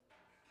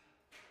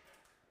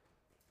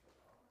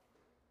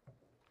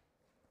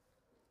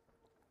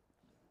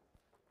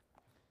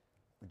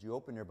Would you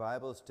open your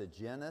Bibles to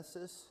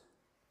Genesis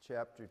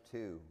chapter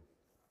 2?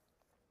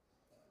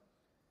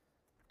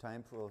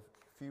 Time for a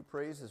few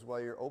praises while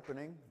you're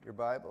opening your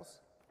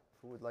Bibles.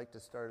 Who would like to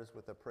start us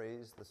with a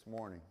praise this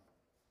morning?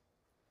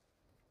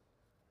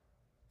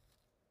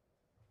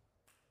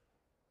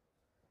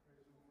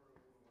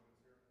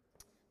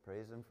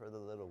 Praise Him for the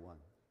little one.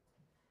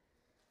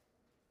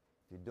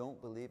 If you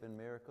don't believe in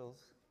miracles,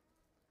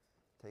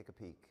 take a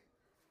peek.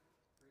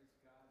 Praise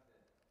God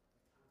that He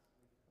constantly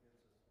forgives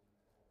us when we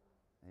fall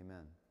wrong.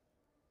 Amen.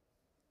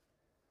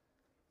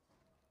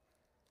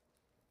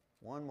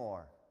 One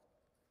more.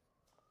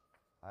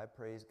 I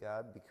praise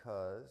God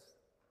because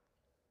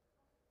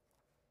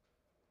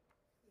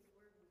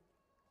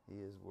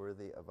He is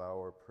worthy of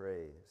our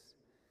praise.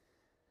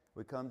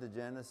 We come to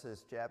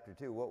Genesis chapter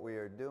 2. What we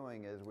are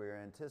doing is we are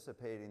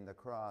anticipating the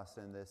cross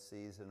in this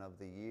season of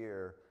the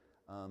year.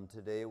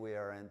 Today we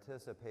are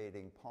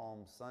anticipating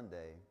Palm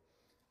Sunday,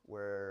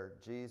 where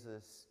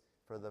Jesus,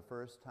 for the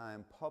first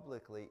time,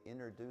 publicly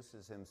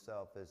introduces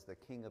Himself as the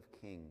King of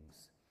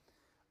Kings.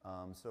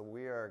 So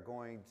we are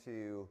going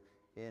to,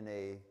 in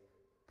a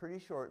pretty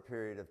short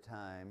period of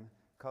time,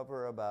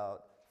 cover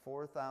about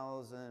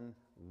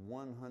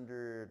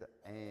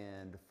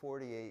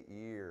 4,148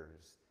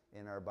 years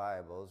in our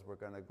Bibles. We're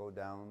going to go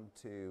down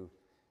to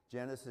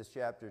Genesis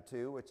chapter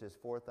 2, which is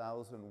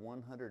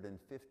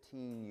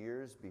 4,115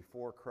 years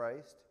before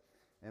Christ,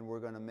 and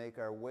we're going to make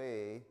our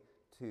way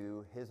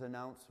to His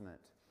announcement.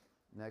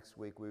 Next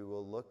week we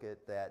will look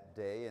at that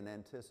day and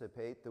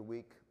anticipate the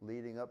week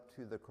leading up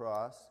to the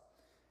cross,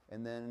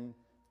 and then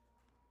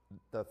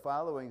the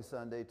following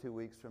Sunday, 2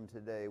 weeks from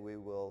today, we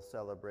will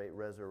celebrate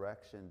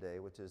Resurrection Day,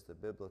 which is the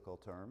biblical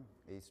term.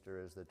 Easter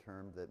is the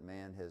term that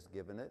man has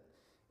given it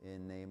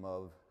in name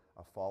of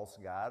a false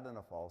god and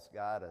a false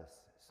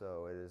goddess.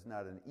 So it is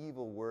not an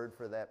evil word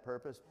for that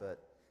purpose,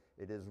 but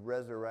it is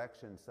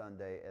Resurrection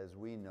Sunday as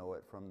we know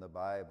it from the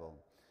Bible.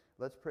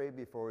 Let's pray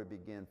before we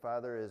begin.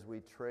 Father, as we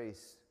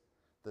trace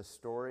the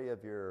story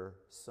of your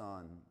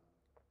Son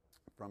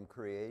from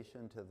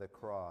creation to the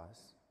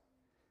cross,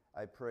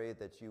 I pray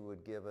that you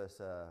would give us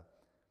a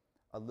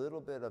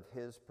little bit of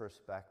His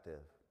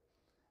perspective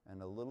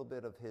and a little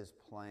bit of His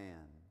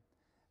plan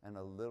and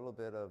a little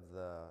bit of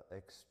the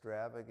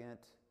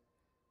extravagant,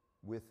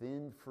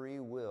 within free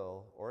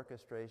will,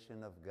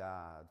 orchestration of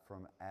God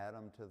from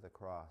Adam to the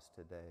cross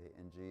today.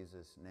 In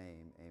Jesus'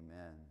 name,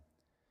 amen.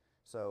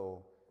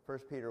 So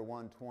 1 Peter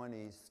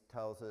 1:20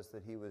 tells us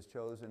that He was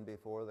chosen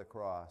before the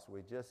cross.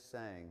 We just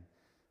sang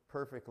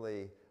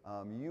perfectly,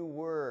 you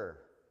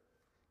were,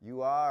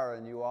 you are,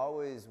 and you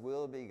always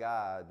will be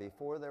God.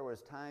 Before there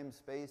was time,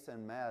 space,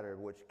 and matter,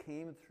 which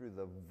came through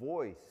the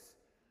voice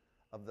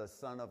of the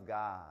Son of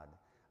God.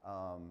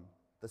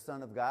 The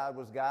Son of God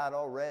was God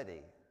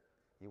already.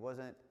 He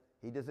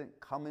doesn't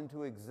come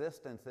into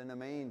existence in a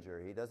manger.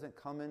 He doesn't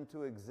come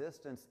into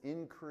existence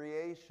in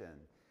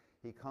creation.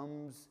 He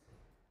comes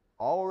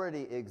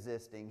already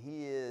existing.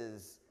 He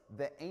is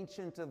the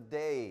Ancient of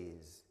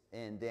Days.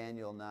 In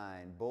Daniel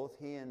 9, both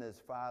He and His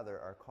Father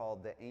are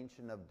called the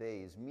Ancient of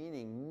Days,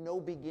 meaning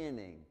no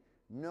beginning,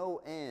 no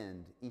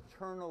end,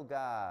 eternal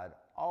God,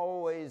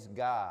 always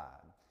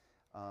God.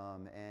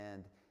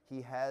 And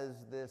He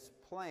has this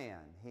plan.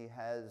 He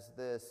has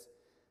this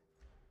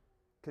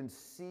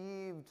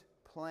conceived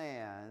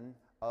plan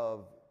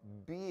of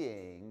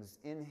beings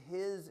in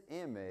His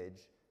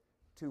image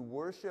to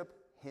worship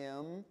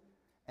Him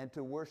and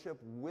to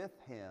worship with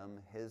Him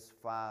His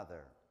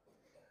Father.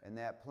 And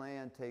that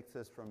plan takes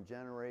us from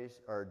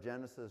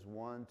Genesis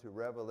 1 to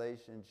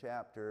Revelation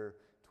chapter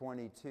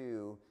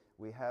 22.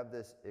 We have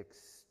this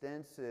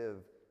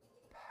extensive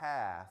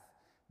path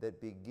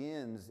that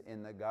begins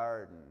in the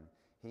garden.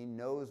 He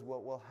knows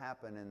what will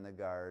happen in the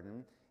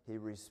garden. He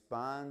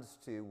responds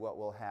to what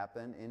will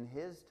happen in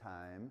His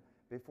time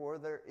before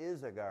there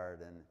is a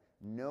garden,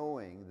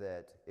 knowing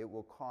that it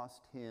will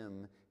cost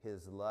Him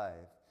His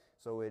life.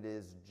 So it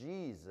is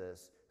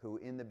Jesus who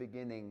in the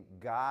beginning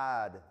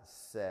God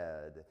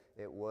said.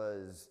 It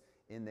was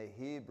in the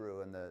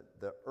Hebrew, in the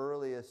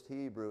earliest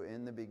Hebrew,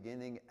 in the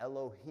beginning,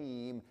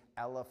 Elohim,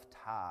 Aleph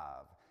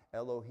Tav.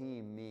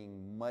 Elohim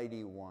meaning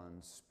mighty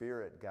one,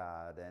 Spirit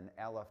God, and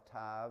Aleph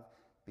Tav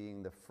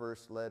being the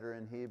first letter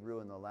in Hebrew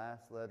and the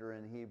last letter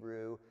in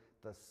Hebrew,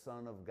 the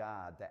Son of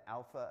God, the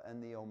Alpha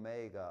and the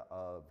Omega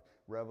of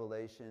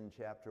Revelation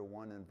chapter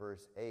 1 and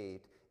verse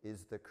 8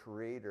 is the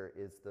Creator,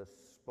 is the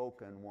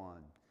spoken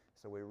one.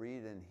 So we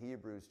read in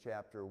Hebrews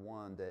chapter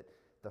 1 that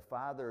the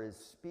Father is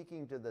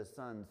speaking to the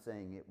Son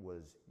saying, it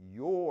was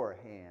your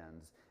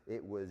hands,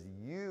 it was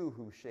you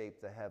who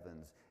shaped the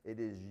heavens, it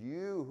is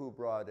you who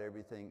brought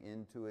everything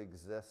into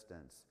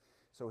existence.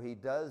 So He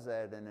does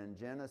that, and in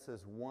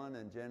Genesis 1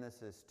 and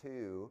Genesis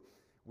 2,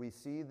 we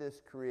see this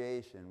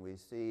creation. We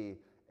see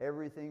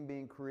everything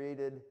being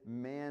created,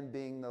 man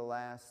being the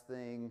last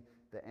thing,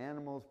 the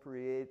animals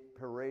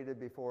paraded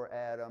before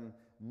Adam,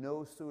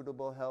 no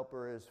suitable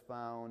helper is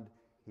found.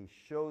 He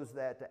shows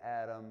that to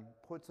Adam,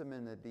 puts him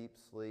in a deep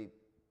sleep,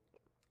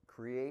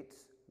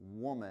 creates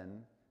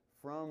woman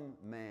from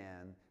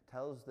man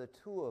tells the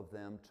two of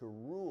them to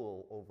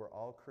rule over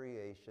all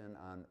creation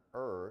on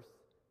earth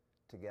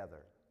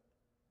together.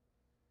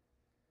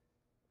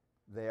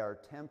 They are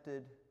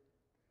tempted.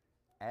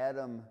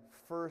 Adam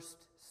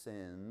first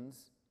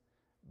sins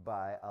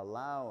by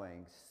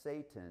allowing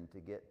Satan to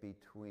get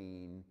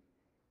between,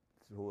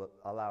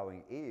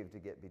 allowing Eve to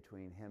get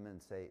between him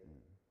and Satan.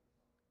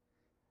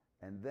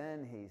 And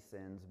then he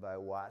sins by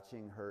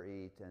watching her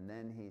eat, and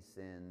then he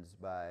sins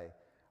by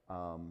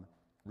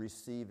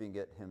receiving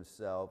it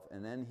himself,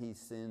 and then he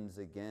sins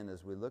again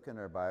as we look in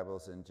our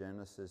Bibles in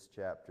Genesis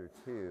chapter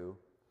 2.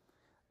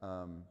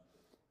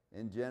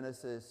 In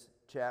Genesis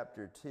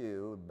chapter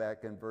 2,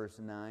 back in verse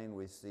 9,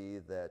 we see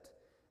that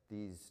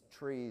these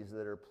trees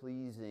that are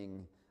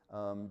pleasing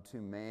to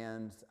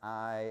man's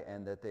eye,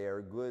 and that they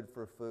are good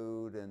for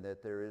food, and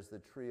that there is the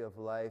tree of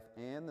life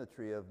and the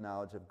tree of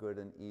knowledge of good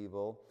and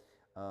evil.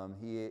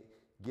 He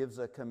gives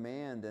a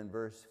command in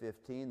verse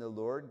 15. The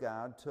Lord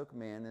God took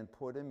man and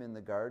put him in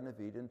the Garden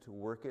of Eden to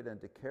work it and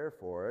to care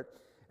for it.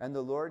 And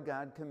the Lord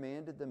God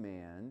commanded the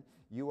man,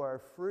 you are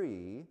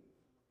free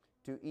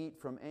to eat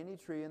from any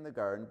tree in the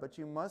garden, but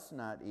you must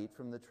not eat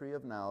from the tree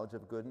of knowledge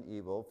of good and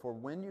evil, for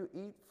when you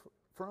eat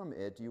from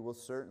it, you will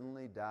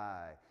certainly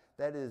die.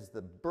 That is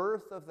the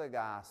birth of the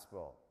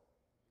gospel.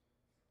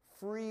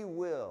 Free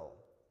will.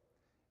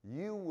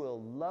 You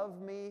will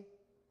love me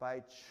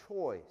by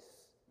choice.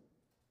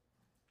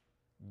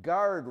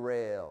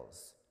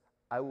 Guardrails.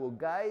 I will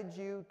guide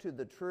you to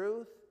the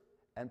truth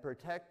and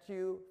protect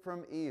you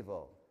from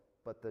evil,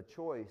 but the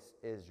choice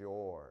is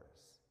yours.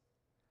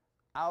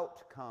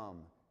 Outcome.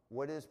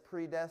 What is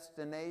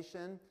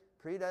predestination?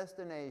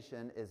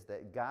 Predestination is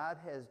that God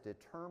has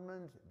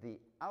determined the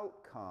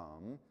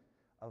outcome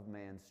of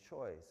man's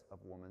choice, of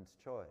woman's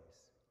choice.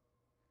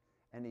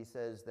 And he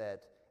says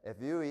that if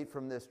you eat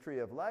from this tree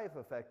of life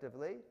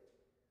effectively,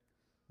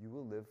 you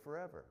will live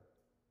forever.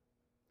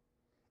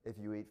 If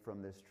you eat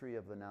from this tree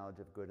of the knowledge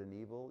of good and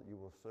evil, you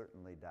will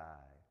certainly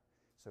die.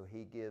 So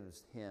he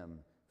gives him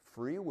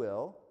free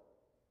will,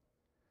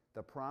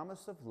 the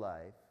promise of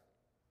life,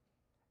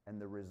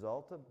 and the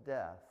result of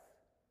death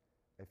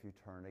if you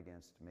turn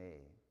against me.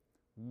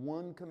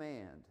 One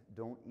command,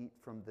 don't eat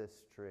from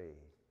this tree.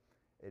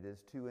 It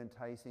is too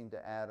enticing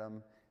to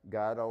Adam.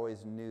 God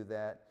always knew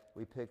that.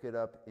 We pick it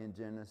up in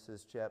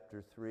Genesis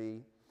chapter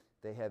 3.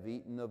 They have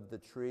eaten of the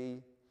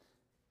tree.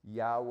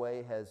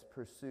 Yahweh has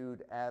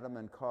pursued Adam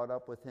and caught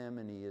up with him,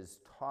 and he is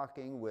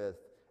talking with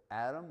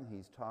Adam,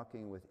 he's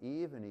talking with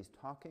Eve, and he's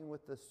talking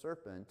with the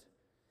serpent,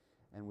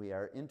 and we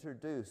are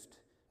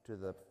introduced to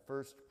the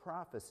first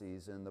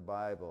prophecies in the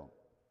Bible.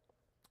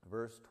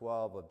 Verse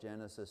 12 of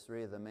Genesis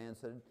 3,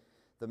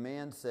 the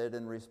man said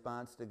in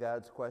response to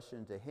God's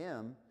question to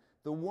him,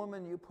 the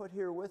woman you put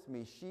here with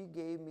me, she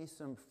gave me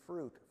some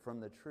fruit from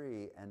the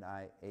tree, and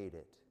I ate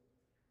it.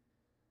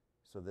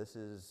 So this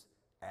is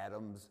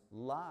Adam's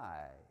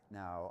lie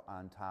now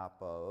on top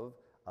of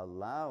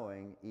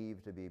allowing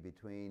Eve to be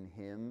between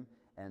him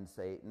and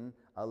Satan,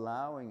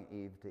 allowing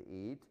Eve to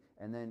eat,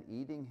 and then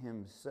eating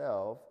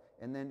himself,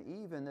 and then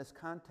Eve in this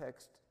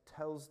context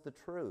tells the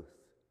truth.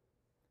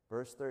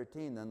 Verse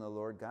 13, then the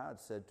Lord God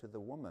said to the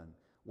woman,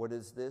 what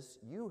is this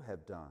you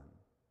have done?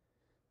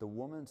 The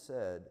woman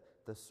said,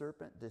 the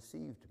serpent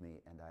deceived me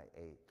and I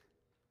ate.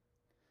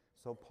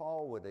 So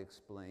Paul would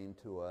explain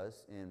to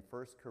us in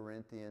 1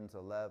 Corinthians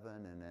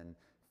 11 and in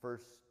 1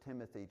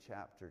 Timothy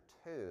chapter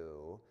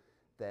 2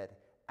 that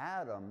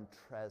Adam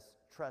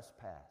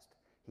trespassed.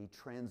 He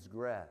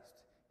transgressed.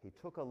 He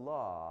took a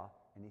law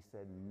and he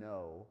said,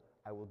 no,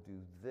 I will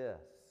do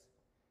this.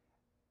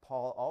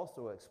 Paul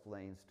also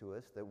explains to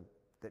us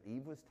that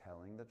Eve was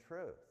telling the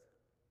truth.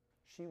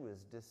 She was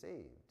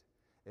deceived.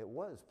 It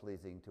was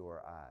pleasing to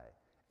her eye,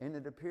 and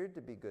it appeared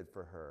to be good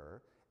for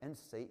her, and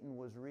Satan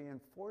was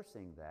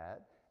reinforcing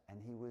that,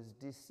 and he was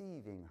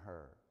deceiving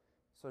her.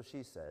 So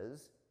she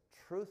says,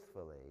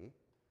 truthfully,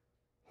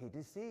 he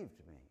deceived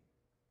me.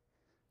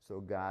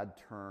 So God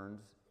turns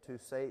to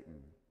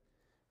Satan.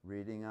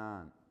 Reading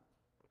on.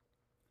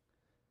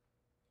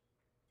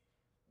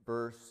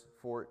 Verse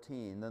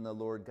 14, then the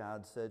Lord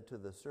God said to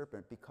the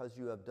serpent, because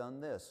you have done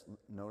this,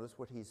 notice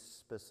what he's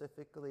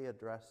specifically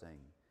addressing,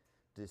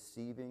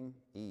 deceiving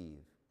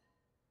Eve.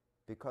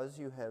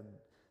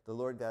 The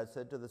Lord God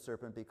said to the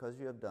serpent, because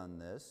you have done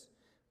this,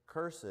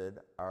 cursed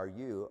are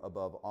you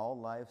above all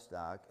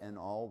livestock and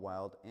all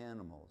wild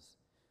animals.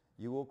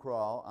 You will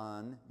crawl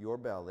on your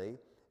belly,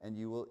 and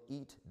you will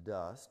eat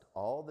dust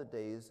all the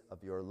days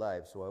of your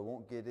life. So I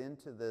won't get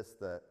into this,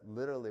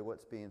 literally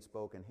what's being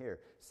spoken here.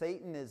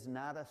 Satan is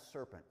not a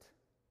serpent.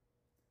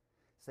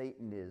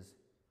 Satan is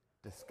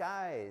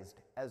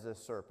disguised as a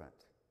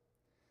serpent.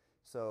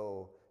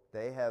 So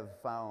they have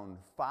found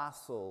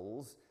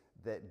fossils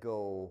that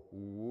go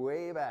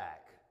way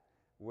back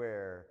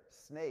where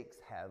snakes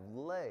have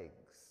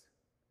legs.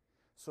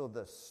 So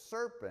the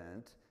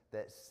serpent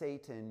that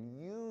Satan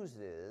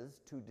uses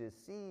to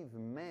deceive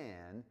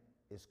man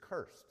is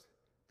cursed.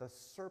 The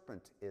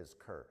serpent is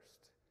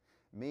cursed,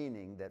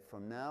 meaning that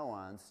from now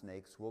on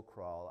snakes will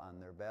crawl on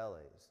their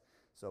bellies.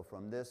 So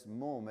from this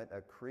moment,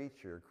 a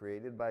creature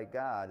created by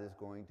God is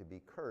going to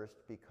be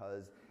cursed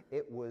because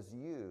it was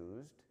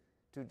used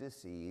to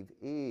deceive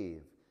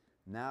Eve.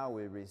 Now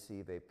we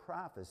receive a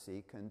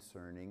prophecy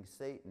concerning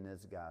Satan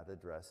as God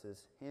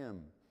addresses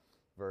him.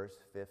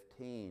 Verse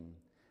 15,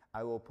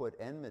 I will put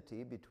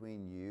enmity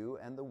between you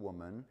and the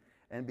woman,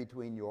 and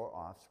between your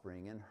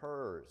offspring and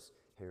hers.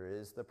 Here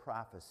is the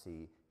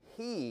prophecy.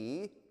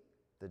 He,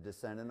 the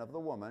descendant of the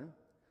woman,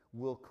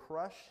 will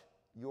crush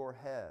your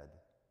head,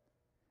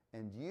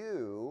 and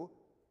you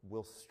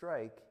will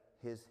strike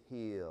his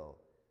heel.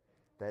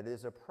 That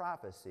is a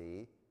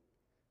prophecy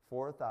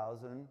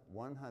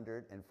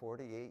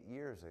 4,148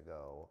 years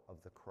ago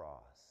of the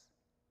cross.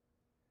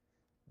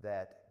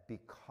 That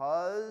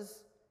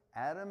because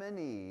Adam and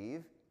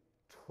Eve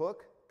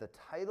took the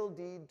title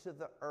deed to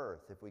the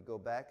earth, if we go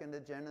back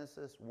into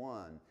Genesis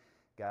 1,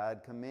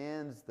 God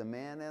commands the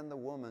man and the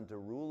woman to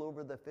rule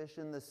over the fish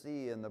in the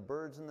sea and the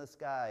birds in the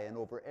sky and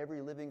over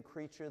every living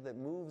creature that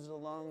moves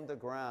along the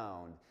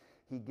ground.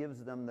 He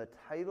gives them the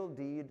title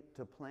deed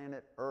to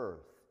planet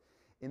Earth.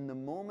 In the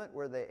moment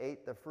where they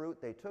ate the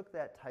fruit, they took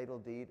that title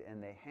deed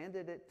and they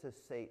handed it to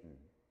Satan.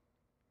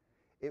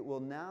 It will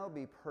now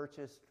be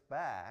purchased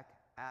back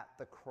at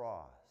the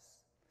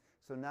cross.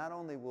 So not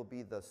only will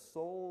be the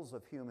souls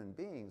of human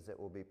beings that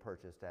will be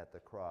purchased at the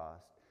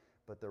cross,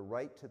 but the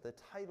right to the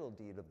title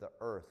deed of the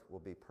earth will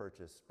be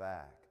purchased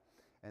back.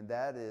 And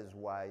that is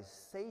why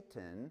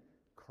Satan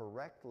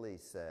correctly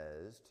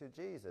says to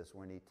Jesus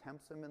when he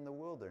tempts him in the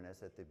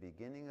wilderness at the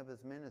beginning of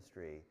his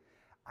ministry,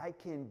 I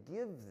can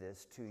give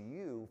this to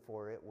you,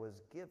 for it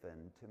was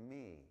given to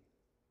me.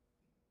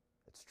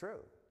 It's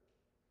true.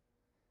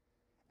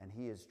 And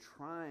he is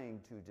trying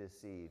to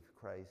deceive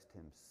Christ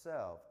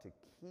himself to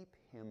keep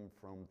him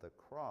from the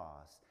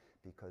cross,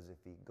 because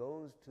if he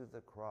goes to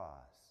the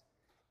cross,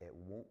 it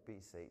won't be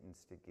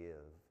Satan's to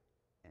give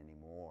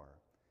anymore.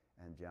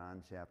 And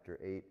John chapter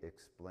 8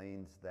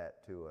 explains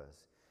that to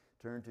us.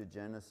 Turn to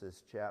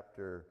Genesis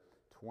chapter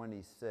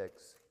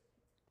 26.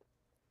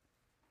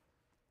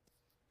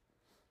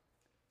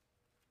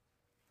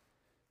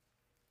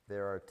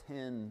 There are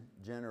 10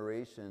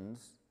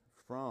 generations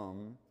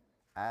from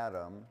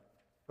Adam.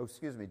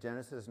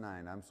 Genesis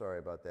 9. I'm sorry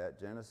about that.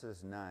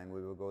 Genesis 9.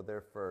 We will go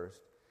there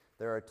first.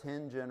 There are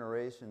 10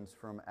 generations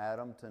from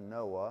Adam to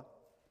Noah.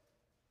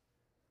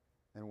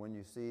 And when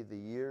you see the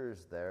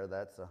years there,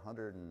 that's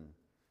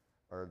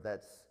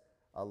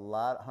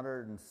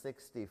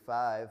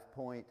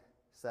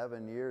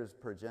 165.7 years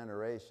per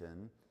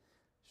generation,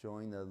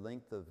 showing the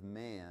length of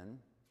man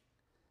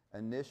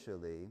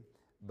initially.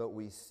 But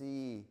we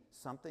see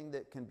something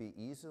that can be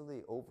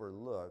easily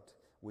overlooked.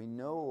 We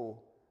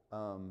know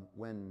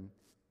when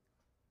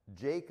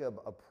Jacob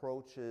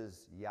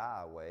approaches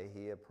Yahweh,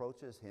 he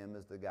approaches him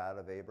as the God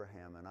of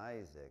Abraham and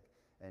Isaac.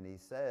 And he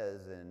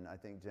says in, I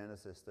think,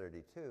 Genesis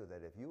 32,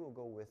 that if you will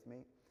go with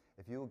me,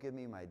 if you will give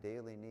me my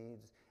daily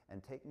needs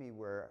and take me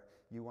where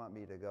you want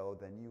me to go,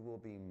 then you will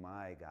be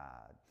my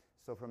God.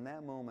 So from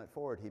that moment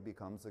forward, he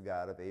becomes the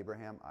God of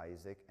Abraham,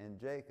 Isaac, and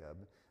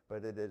Jacob.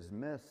 But it is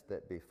missed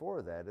that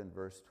before that, in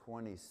verse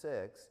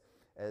 26,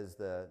 as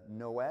the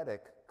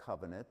Noahic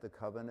covenant, the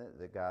covenant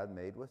that God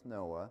made with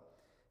Noah,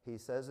 he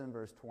says in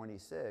verse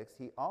 26,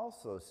 he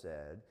also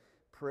said,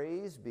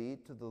 praise be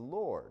to the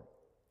Lord,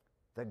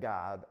 the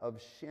God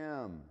of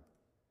Shem.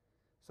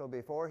 So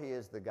before he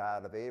is the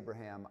God of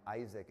Abraham,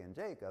 Isaac, and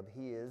Jacob,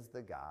 he is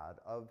the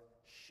God of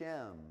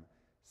Shem.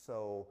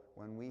 So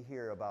when we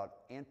hear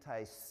about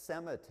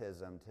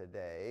anti-Semitism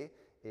today,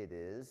 it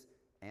is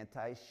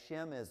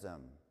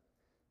anti-Shemism.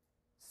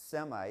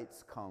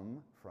 Semites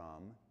come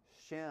from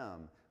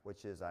Shem,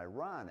 which is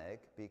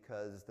ironic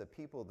because the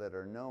people that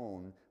are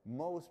known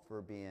most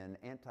for being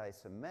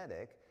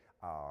anti-Semitic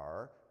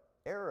are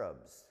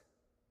Arabs.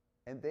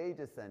 And they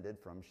descended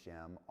from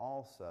Shem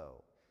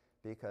also,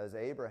 because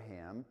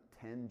Abraham,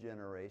 10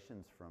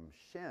 generations from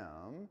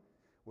Shem,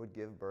 would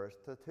give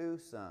birth to 2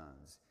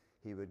 sons.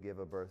 He would give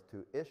a birth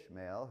to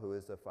Ishmael, who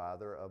is the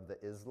father of the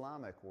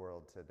Islamic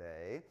world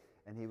today,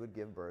 and he would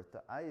give birth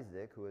to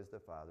Isaac, who is the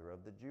father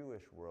of the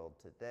Jewish world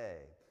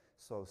today.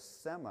 So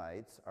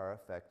Semites are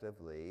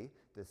effectively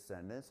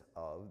descendants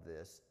of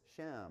this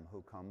Shem,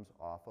 who comes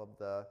off of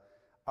the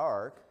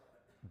ark,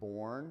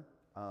 born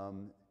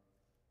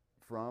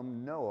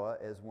from Noah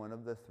as one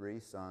of the 3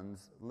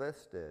 sons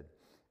listed.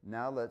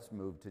 Now let's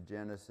move to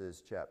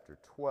Genesis chapter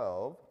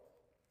 12.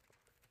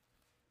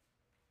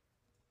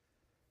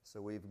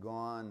 So we've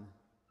gone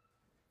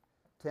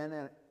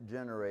 10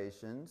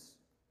 generations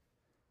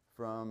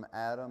from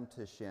Adam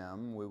to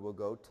Shem. We will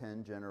go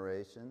 10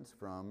 generations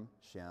from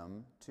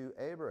Shem to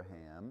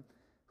Abraham,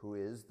 who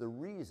is the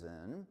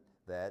reason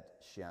that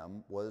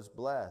Shem was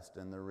blessed.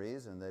 And the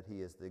reason that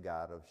he is the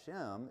God of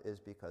Shem is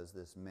because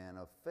this man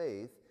of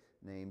faith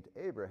named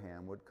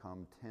Abraham would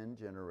come 10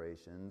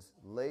 generations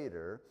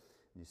later.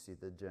 You see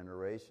the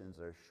generations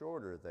are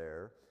shorter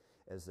there,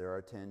 as there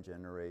are 10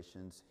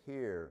 generations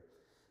here.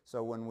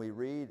 So when we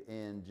read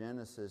in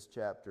Genesis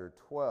chapter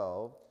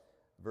 12,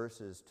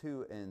 verses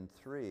 2 and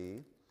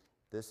 3,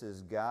 this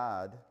is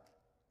God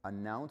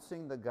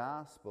announcing the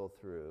gospel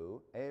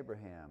through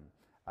Abraham.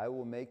 I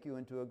will make you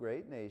into a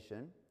great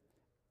nation,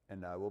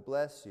 and I will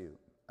bless you.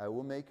 I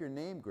will make your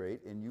name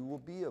great, and you will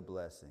be a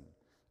blessing.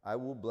 I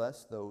will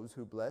bless those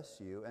who bless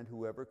you, and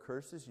whoever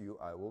curses you,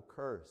 I will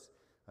curse.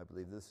 I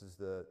believe this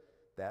is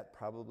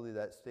probably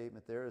that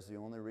statement there is the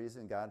only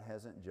reason God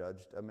hasn't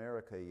judged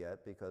America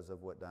yet, because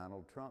of what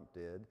Donald Trump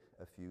did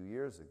a few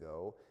years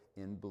ago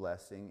in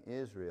blessing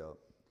Israel.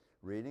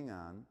 Reading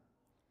on,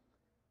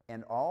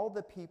 and all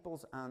the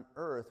peoples on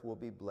earth will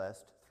be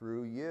blessed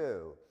through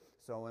you.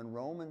 So in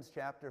Romans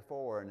chapter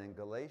 4 and in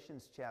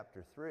Galatians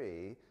chapter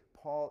 3,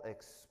 Paul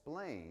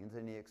explains,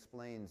 and he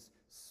explains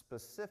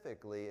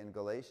specifically in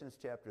Galatians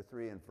chapter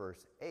 3 and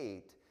verse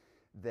 8,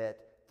 that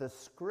the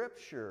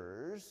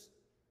scriptures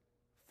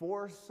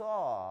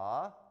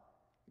foresaw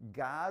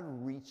God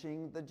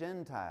reaching the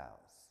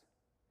Gentiles.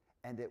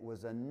 And it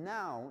was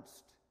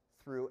announced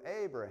through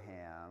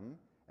Abraham,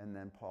 and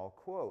then Paul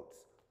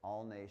quotes,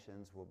 all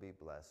nations will be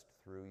blessed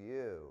through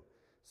you.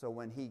 So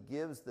when he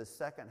gives the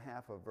second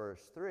half of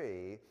verse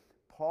 3,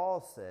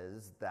 Paul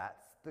says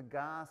that's the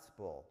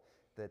gospel,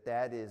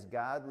 that is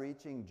God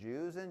reaching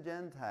Jews and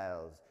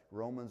Gentiles,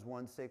 Romans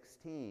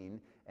 1:16,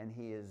 and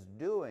he is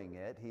doing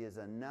it, he is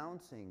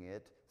announcing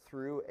it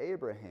through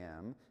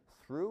Abraham,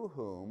 through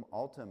whom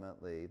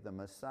ultimately the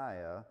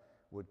Messiah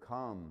would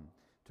come.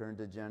 Turn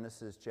to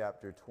Genesis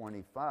chapter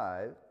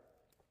 25.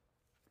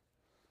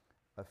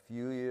 A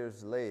few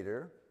years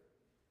later,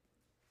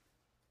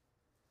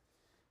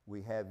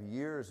 we have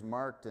years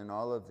marked in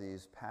all of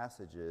these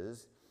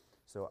passages.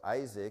 So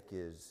Isaac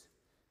is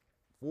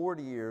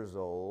 40 years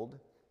old,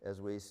 as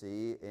we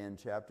see in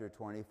chapter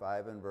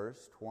 25 and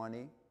verse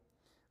 20.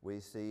 We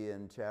see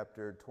in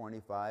chapter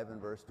 25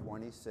 and verse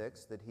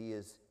 26 that he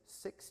is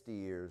 60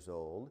 years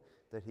old,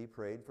 that he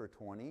prayed for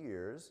 20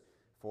 years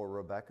for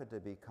Rebekah to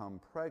become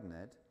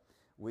pregnant.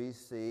 We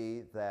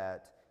see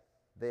that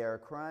they are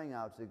crying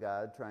out to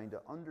God, trying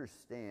to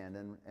understand,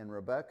 and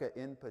Rebekah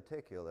in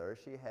particular,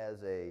 she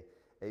has a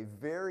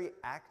very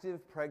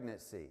active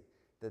pregnancy,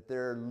 that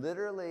there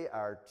literally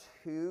are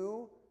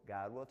two,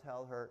 God will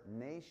tell her,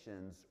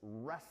 nations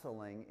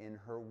wrestling in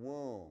her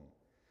womb.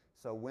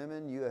 So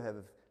women, you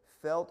have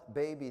felt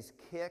babies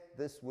kick.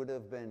 This would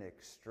have been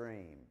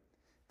extreme.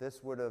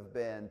 This would have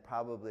been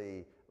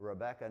probably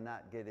Rebekah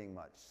not getting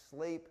much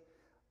sleep.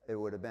 It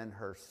would have been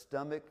her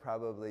stomach,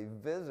 probably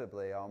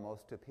visibly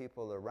almost to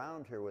people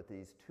around her, with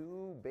these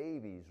two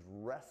babies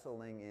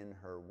wrestling in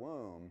her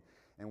womb.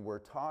 And we're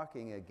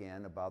talking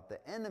again about the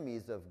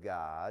enemies of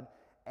God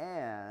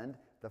and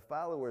the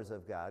followers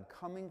of God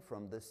coming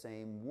from the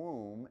same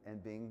womb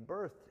and being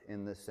birthed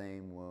in the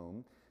same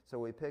womb. So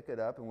we pick it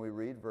up and we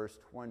read verse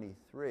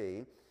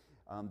 23.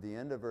 The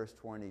end of verse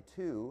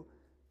 22,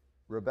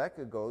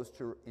 Rebekah goes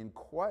to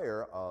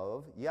inquire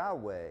of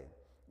Yahweh.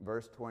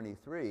 Verse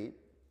 23,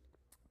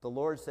 the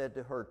Lord said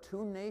to her,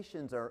 2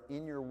 nations are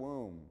in your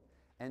womb,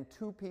 and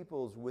 2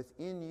 peoples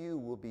within you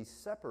will be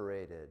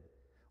separated.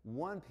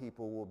 One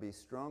people will be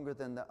stronger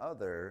than the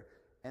other,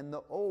 and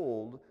the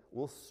old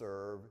will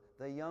serve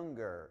the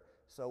younger.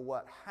 So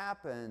what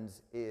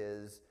happens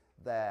is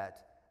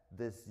that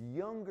this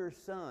younger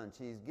son,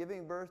 she's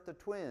giving birth to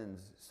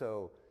twins,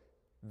 so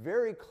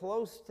very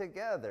close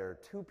together,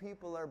 2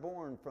 people are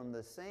born from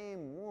the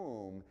same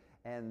womb,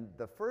 and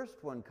the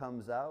first one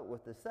comes out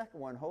with the second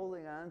one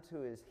holding on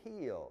to his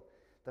heel.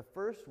 The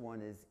first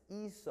one is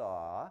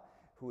Esau,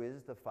 who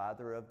is the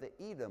father of the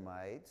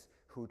Edomites,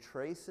 who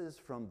traces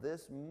from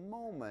this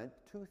moment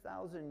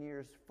 2,000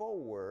 years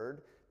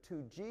forward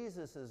to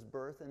Jesus'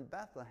 birth in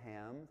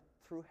Bethlehem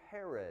through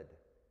Herod,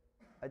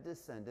 a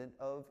descendant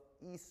of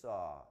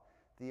Esau.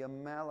 The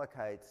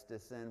Amalekites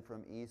descend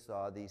from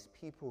Esau. These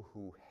people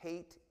who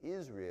hate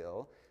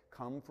Israel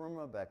come from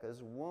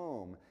Rebekah's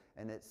womb.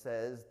 And it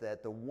says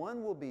that the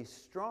one will be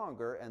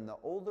stronger and the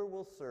older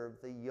will serve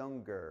the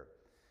younger.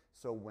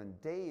 So when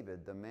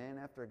David, the man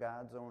after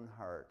God's own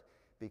heart,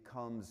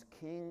 becomes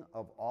king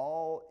of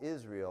all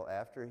Israel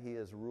after he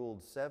has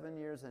ruled 7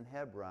 years in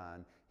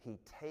Hebron, he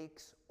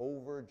takes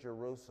over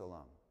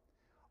Jerusalem.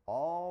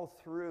 All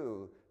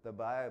through the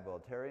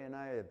Bible, Terry and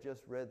I have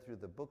just read through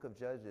the book of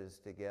Judges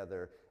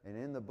together, and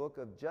in the book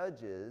of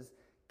Judges,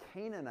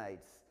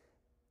 Canaanites,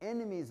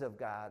 enemies of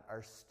God,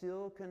 are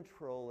still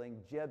controlling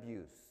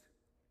Jebus.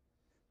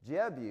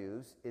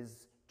 Jebus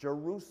is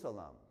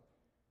Jerusalem.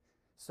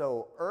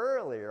 So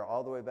earlier,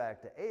 all the way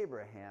back to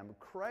Abraham,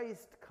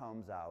 Christ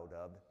comes out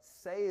of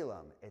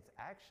Salem. It's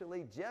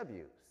actually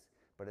Jebus,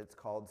 but it's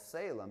called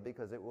Salem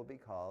because it will be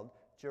called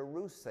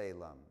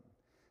Jerusalem.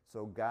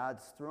 So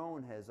God's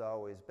throne has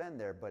always been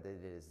there, but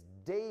it is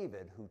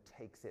David who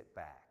takes it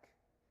back.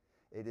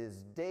 It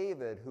is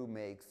David who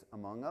makes,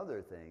 among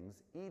other things,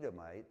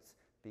 Edomites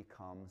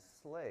become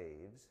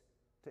slaves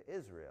to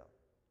Israel.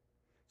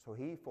 So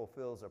he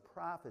fulfills a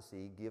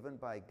prophecy given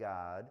by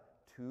God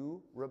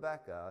to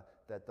Rebekah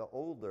that the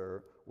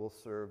older will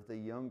serve the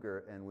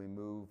younger, and we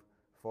move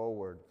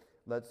forward.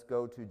 Let's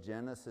go to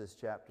Genesis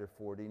chapter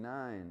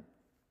 49.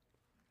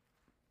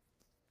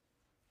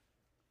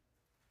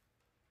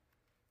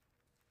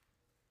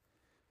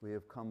 We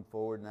have come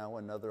forward now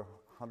another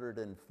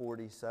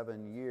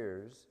 147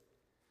 years,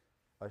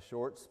 a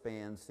short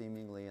span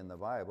seemingly in the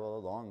Bible,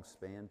 a long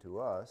span to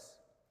us.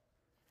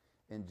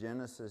 In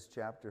Genesis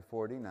chapter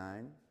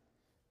 49,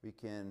 we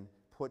can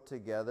put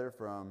together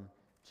from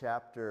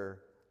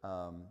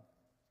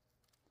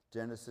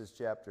Genesis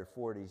chapter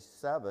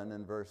 47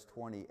 and verse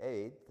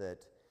 28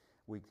 that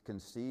we can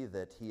see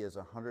that he is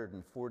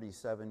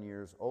 147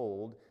 years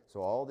old.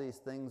 So all these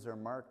things are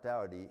marked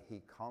out.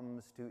 He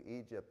comes to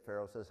Egypt.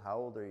 Pharaoh says, how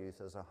old are you? He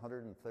says,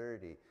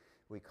 130.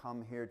 We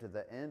come here to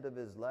the end of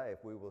his life.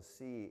 We will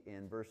see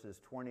in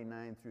verses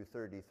 29 through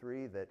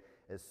 33 that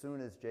as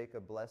soon as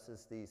Jacob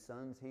blesses these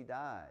sons, he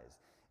dies.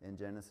 In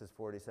Genesis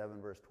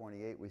 47 verse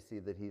 28, we see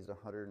that he's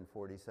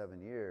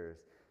 147 years.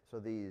 So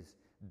these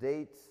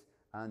dates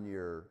on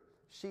your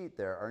sheet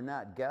there are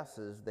not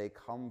guesses. They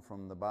come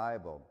from the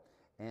Bible.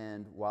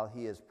 And while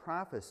he is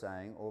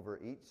prophesying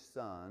over each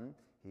son,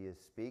 he is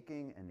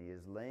speaking and he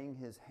is laying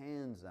his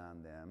hands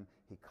on them.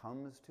 He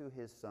comes to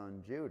his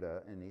son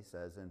Judah and he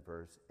says in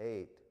verse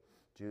 8,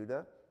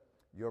 Judah,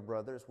 your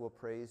brothers will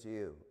praise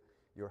you.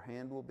 Your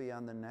hand will be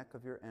on the neck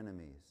of your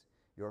enemies.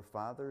 Your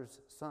father's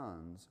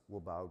sons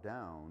will bow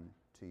down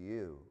to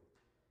you.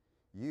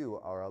 You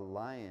are a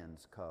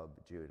lion's cub,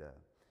 Judah.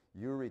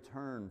 You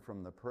return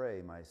from the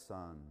prey, my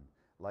son.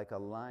 Like a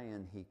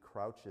lion he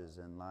crouches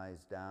and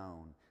lies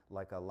down.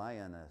 Like a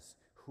lioness,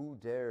 who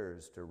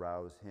dares to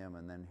rouse him?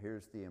 And then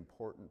here's the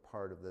important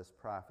part of this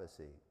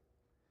prophecy.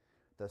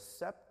 The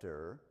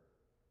scepter,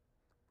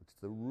 which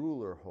the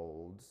ruler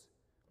holds,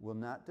 will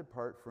not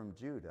depart from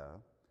Judah,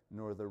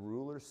 nor the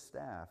ruler's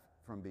staff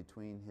from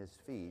between his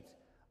feet,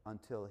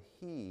 until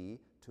he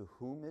to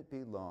whom it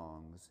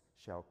belongs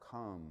shall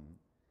come,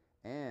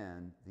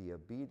 and the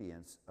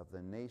obedience of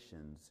the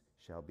nations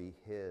shall be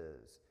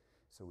his.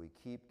 So we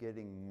keep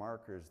getting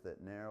markers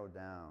that narrow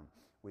down.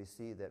 We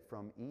see that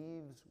from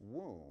Eve's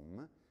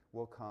womb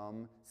will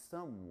come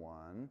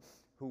someone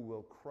who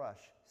will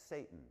crush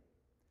Satan.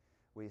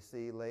 We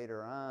see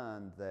later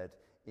on that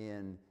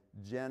in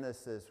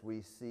Genesis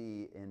we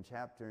see in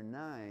chapter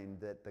 9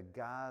 that the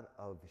God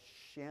of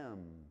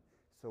Shem,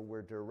 so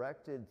we're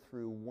directed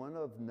through one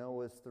of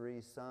Noah's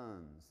 3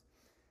 sons.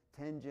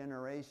 10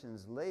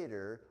 generations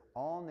later,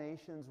 all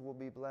nations will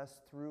be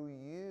blessed through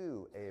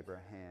you,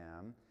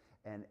 Abraham.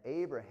 And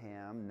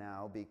Abraham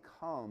now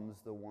becomes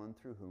the one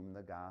through whom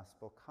the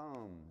gospel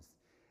comes.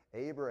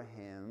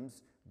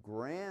 Abraham's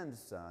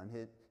grandson,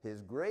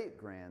 his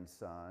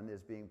great-grandson,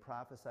 is being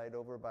prophesied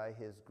over by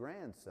his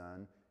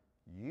grandson.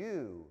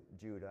 You,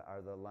 Judah,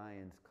 are the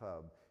lion's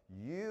cub.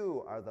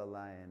 You are the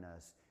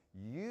lioness.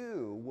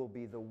 You will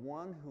be the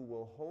one who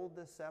will hold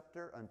the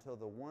scepter until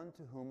the one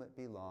to whom it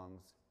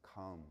belongs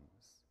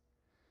comes.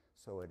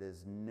 So it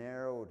is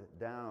narrowed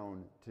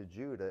down to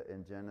Judah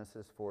in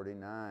Genesis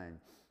 49.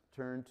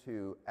 Turn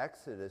to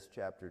Exodus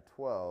chapter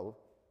 12.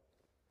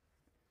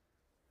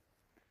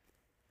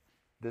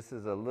 This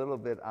is a little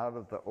bit out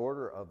of the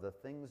order of the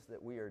things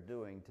that we are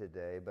doing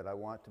today, but I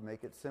want to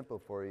make it simple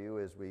for you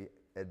as we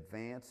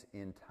advance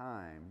in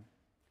time.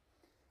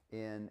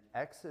 In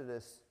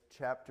Exodus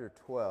chapter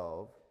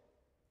 12,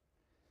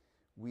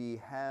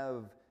 we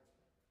have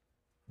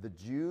the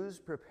Jews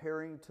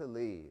preparing to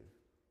leave.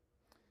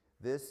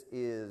 This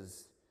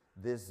is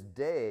this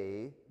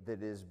day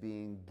that is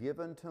being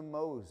given to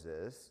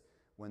Moses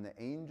when the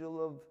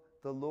angel of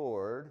the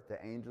Lord,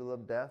 the angel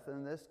of death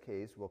in this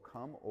case, will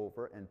come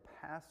over and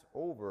pass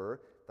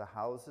over the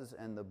houses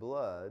and the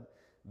blood.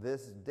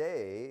 This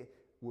day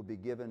will be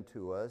given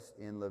to us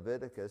in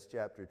Leviticus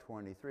chapter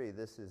 23.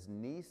 This is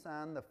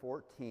Nisan the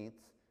 14th,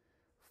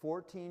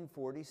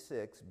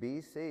 1446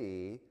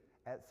 BC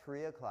at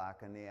 3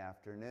 o'clock in the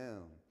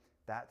afternoon.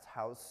 That's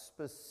how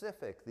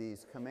specific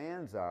these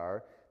commands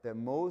are that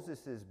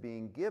Moses is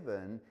being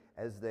given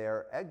as they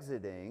are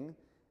exiting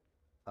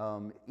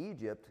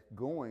Egypt,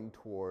 going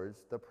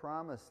towards the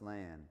promised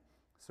land.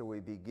 So we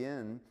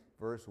begin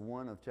verse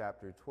 1 of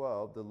chapter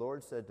 12. The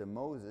Lord said to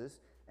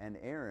Moses and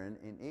Aaron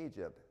in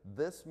Egypt,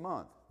 this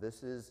month,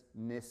 this is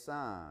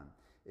Nisan.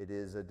 It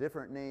is a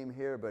different name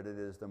here, but it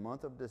is the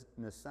month of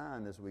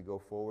Nisan as we go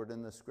forward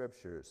in the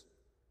scriptures.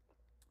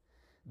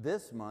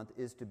 This month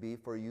is to be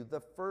for you the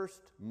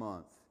first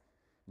month,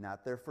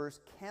 not their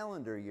first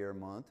calendar year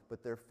month,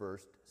 but their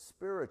first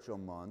spiritual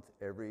month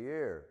every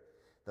year,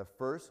 the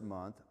first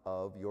month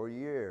of your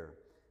year.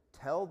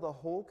 Tell the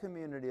whole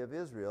community of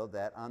Israel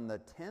that on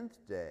the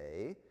 10th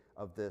day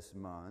of this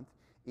month,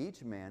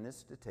 each man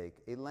is to take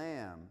a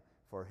lamb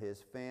for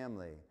his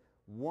family,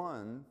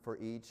 one for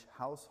each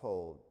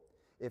household.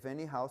 If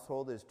any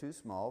household is too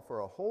small for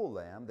a whole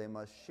lamb, they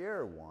must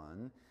share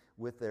one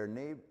with their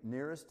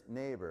nearest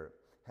neighbor,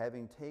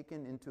 having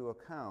taken into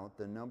account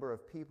the number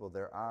of people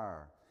there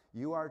are.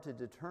 You are to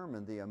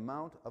determine the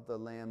amount of the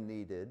lamb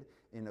needed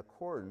in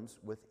accordance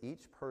with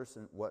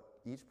what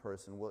each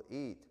person will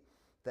eat.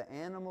 The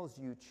animals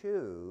you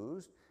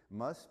choose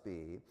must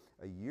be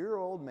a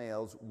year-old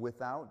males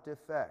without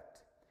defect,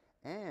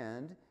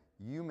 and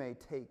you may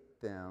take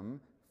them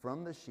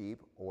from the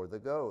sheep or the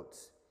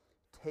goats.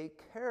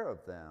 Take care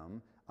of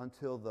them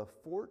until the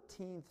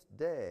 14th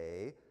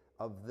day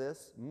of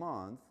this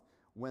month,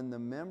 when the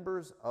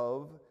members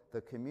of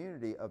the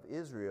community of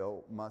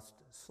Israel must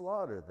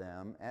slaughter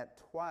them at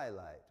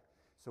twilight.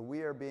 So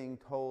we are being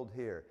told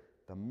here,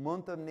 the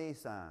month of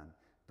Nisan,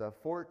 the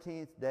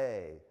 14th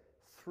day,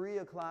 3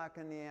 o'clock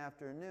in the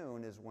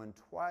afternoon is when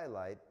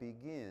twilight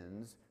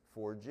begins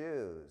for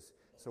Jews.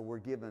 So we're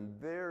given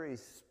very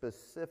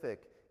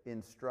specific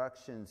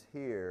instructions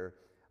here.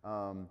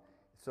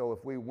 So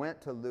if we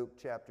went to Luke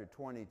chapter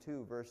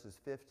 22, verses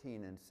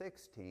 15 and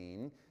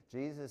 16,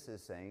 Jesus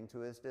is saying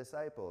to his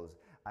disciples,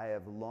 I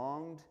have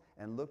longed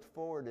and looked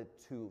forward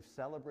to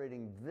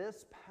celebrating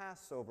this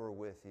Passover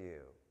with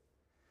you.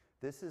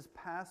 This is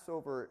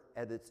Passover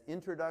at its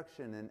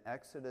introduction in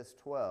Exodus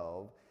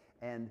 12,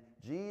 and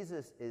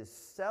Jesus is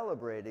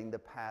celebrating the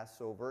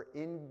Passover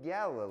in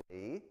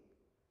Galilee,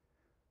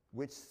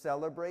 which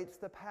celebrates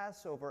the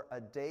Passover a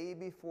day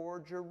before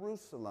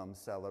Jerusalem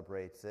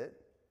celebrates it,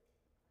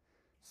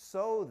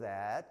 so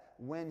that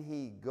when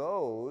he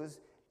goes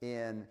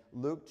in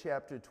Luke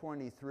chapter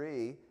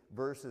 23,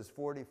 verses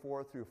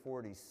 44 through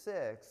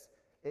 46,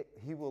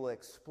 he will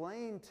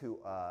explain to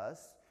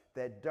us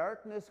that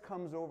darkness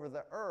comes over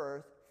the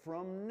earth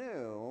from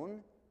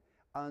noon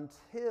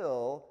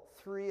until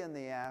 3 in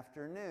the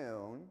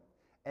afternoon,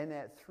 and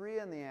at 3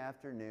 in the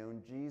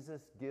afternoon,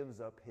 Jesus gives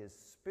up his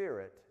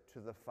spirit to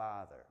the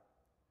Father.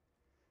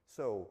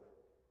 So,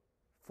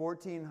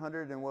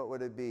 1400 and what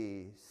would it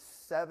be?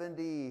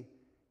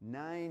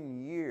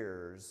 79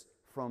 years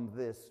from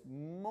this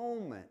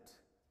moment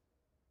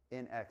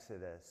in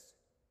Exodus,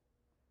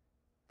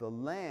 the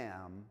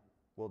Lamb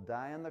will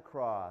die on the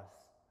cross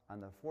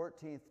on the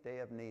 14th day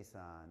of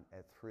Nisan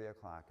at 3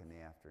 o'clock in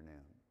the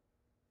afternoon.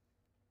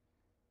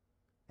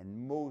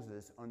 And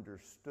Moses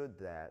understood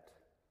that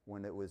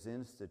when it was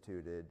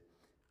instituted.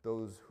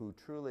 Those who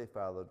truly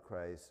followed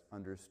Christ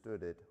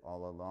understood it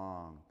all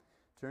along.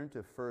 Turn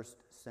to 1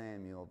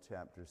 Samuel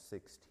chapter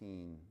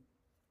 16.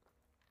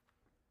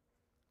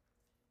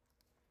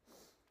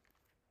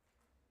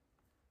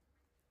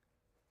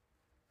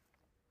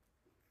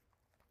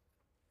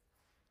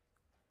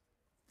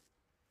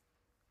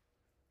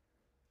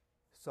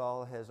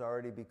 Saul has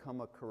already become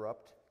a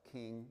corrupt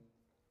king.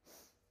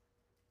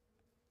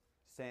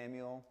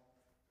 Samuel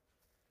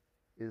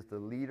is the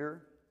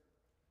leader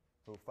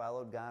who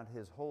followed God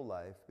his whole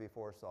life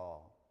before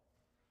Saul.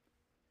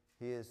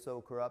 He is so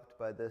corrupt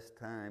by this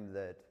time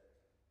that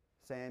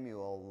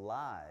Samuel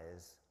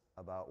lies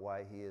about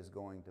why he is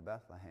going to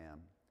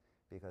Bethlehem,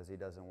 because he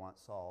doesn't want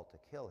Saul to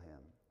kill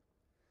him.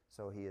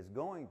 So he is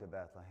going to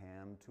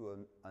Bethlehem to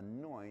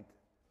anoint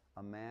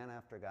a man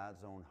after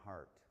God's own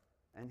heart.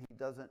 And he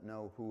doesn't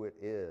know who it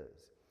is.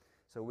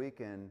 So we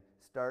can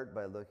start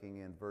by looking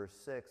in verse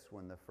 6,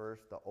 when the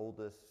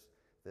oldest,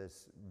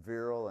 this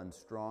virile and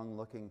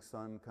strong-looking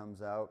son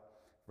comes out.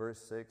 Verse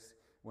 6,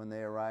 when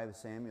they arrived,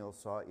 Samuel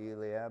saw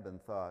Eliab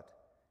and thought,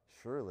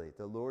 surely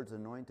the Lord's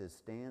anointed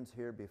stands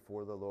here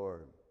before the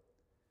Lord.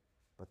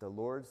 But the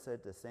Lord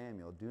said to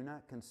Samuel, do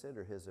not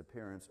consider his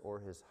appearance or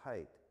his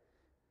height,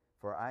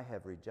 for I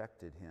have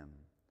rejected him.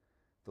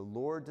 The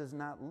Lord does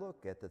not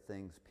look at the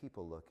things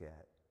people look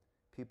at.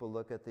 People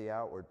look at the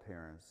outward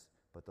appearance,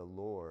 but the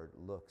Lord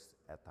looks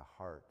at the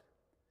heart.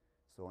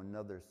 So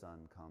another son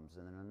comes,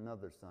 and then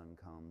another son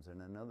comes,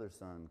 and another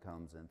son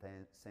comes, and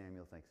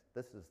Samuel thinks,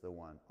 this is the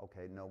one.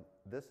 Okay, no,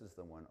 this is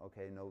the one.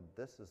 Okay, no,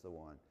 this is the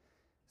one.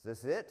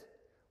 Is this it?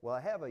 Well,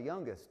 I have a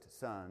youngest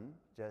son,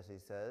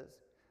 Jesse says.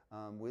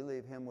 We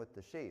leave him with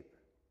the sheep.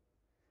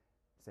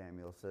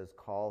 Samuel says,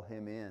 call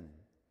him in.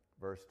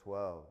 Verse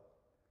 12.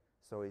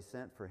 So he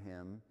sent for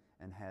him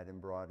and had him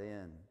brought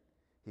in.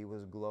 He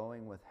was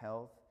glowing with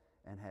health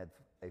and had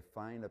a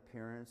fine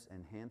appearance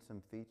and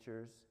handsome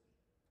features.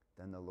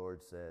 Then the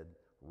Lord said,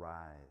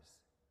 rise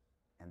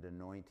and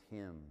anoint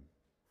him.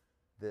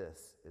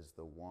 This is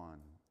the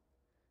one.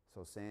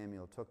 So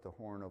Samuel took the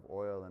horn of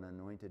oil and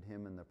anointed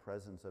him in the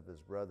presence of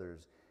his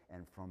brothers.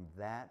 And from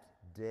that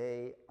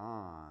day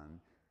on,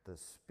 the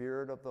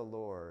Spirit of the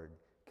Lord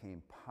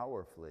came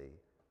powerfully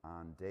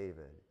on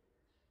David.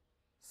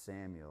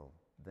 Samuel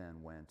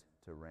then went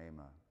to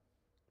Ramah.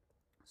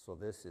 So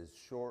this is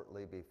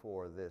shortly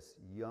before this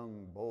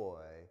young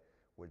boy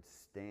would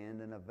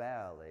stand in a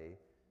valley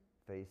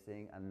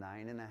facing a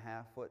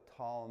 9.5-foot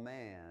tall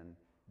man,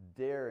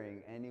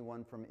 daring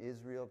anyone from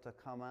Israel to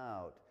come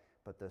out.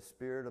 But the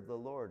Spirit of the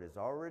Lord is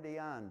already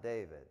on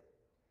David.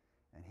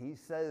 And he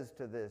says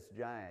to this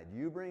giant,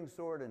 you bring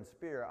sword and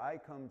spear, I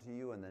come to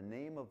you in the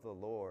name of the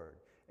Lord,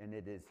 and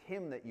it is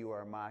him that you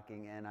are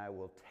mocking, and I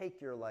will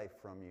take your life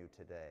from you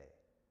today.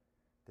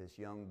 This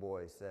young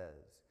boy says,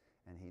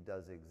 and he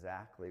does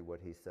exactly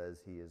what he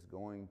says he is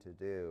going to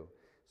do.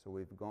 So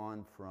we've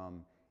gone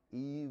from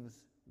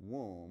Eve's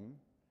womb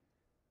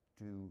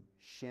to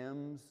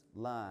Shem's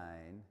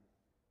line,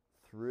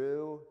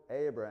 through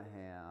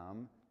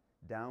Abraham,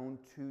 down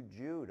to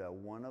Judah,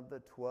 one of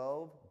the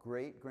 12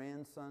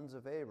 great-grandsons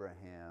of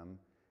Abraham.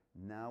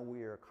 Now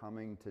we are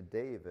coming to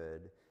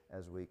David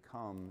as we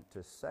come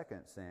to 2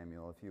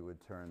 Samuel, if you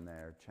would turn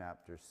there,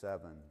 chapter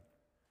 7.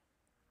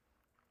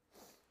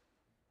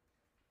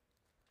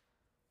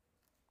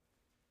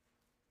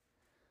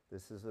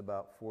 This is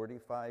about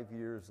 45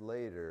 years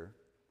later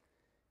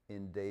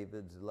in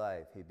David's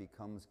life. He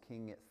becomes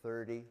king at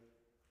 30.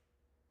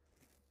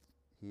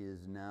 He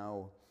is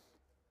now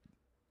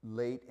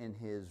late in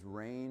his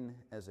reign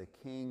as a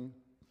king,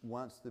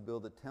 wants to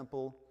build a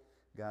temple.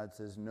 God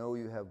says, no,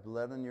 you have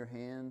blood on your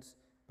hands,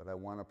 but I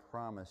want to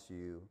promise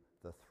you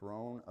the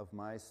throne of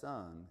my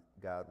son,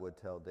 God would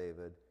tell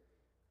David,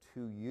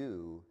 to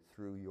you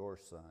through your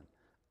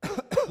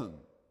son.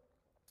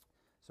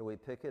 So we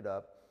pick it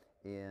up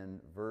in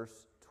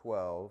verse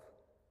 12,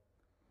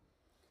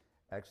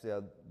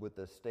 actually with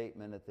the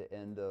statement at the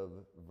end of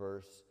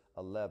verse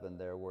 11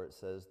 there where it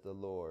says, the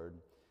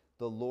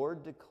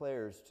Lord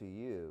declares to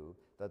you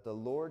that the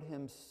Lord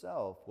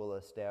himself will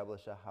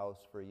establish a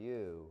house for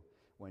you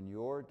when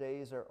your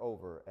days are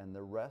over and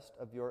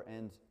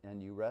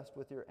you rest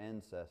with your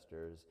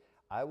ancestors.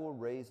 I will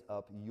raise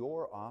up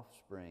your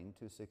offspring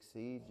to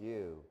succeed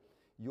you,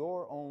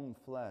 your own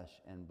flesh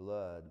and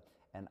blood,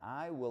 and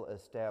I will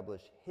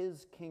establish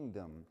his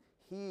kingdom.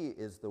 He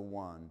is the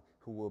one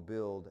who will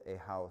build a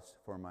house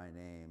for my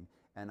name,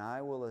 and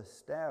I will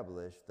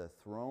establish the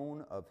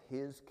throne of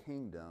his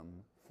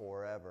kingdom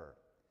forever.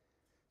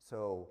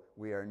 So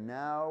we are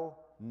now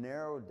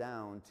narrowed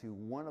down to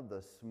one of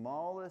the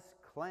smallest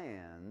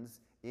clans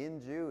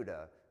in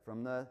Judah,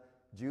 from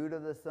Judah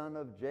the son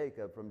of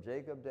Jacob, from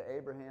Jacob to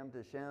Abraham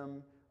to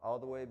Shem, all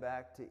the way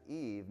back to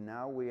Eve.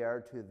 Now we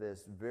are to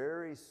this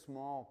very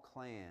small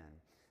clan,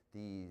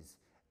 these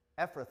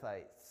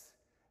Ephrathites,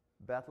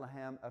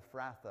 Bethlehem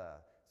Ephrathah.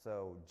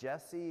 So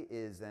Jesse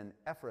is an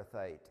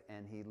Ephrathite,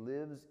 and he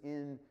lives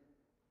in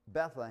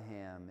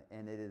Bethlehem,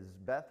 and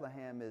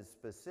Bethlehem is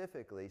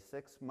specifically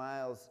 6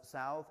 miles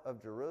south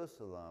of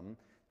Jerusalem.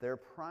 Their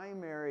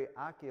primary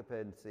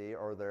occupancy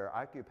or their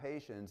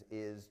occupations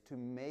is to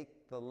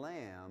make the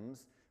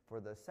lambs for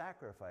the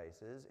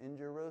sacrifices in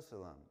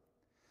Jerusalem.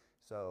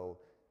 So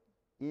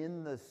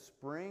in the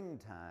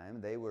springtime,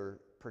 they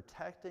were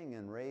protecting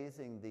and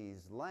raising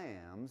these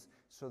lambs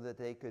so that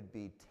they could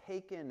be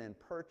taken and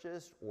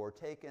purchased or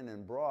taken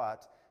and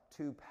brought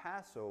to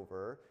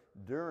Passover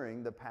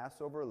during the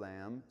Passover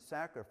lamb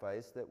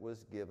sacrifice that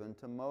was given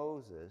to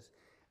Moses.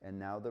 And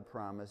now the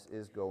promise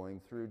is going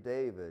through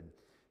David.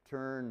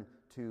 Turn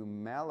to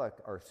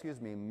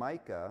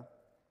Micah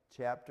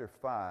chapter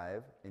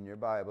 5 in your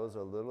Bibles,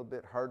 a little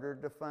bit harder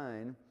to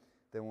find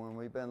than one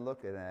we've been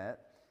looking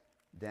at.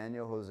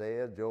 Daniel,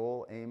 Hosea,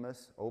 Joel,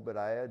 Amos,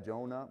 Obadiah,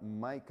 Jonah,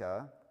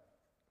 Micah,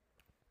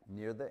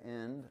 near the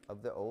end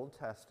of the Old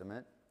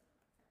Testament.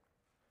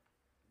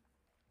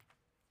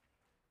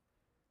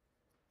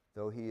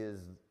 Though he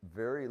is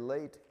very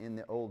late in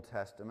the Old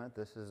Testament,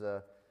 this is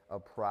a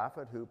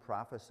prophet who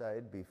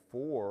prophesied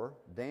before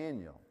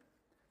Daniel,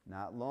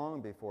 not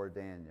long before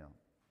Daniel.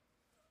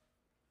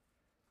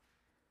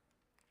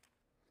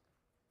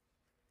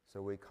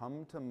 So we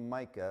come to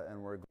Micah,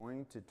 and we're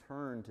going to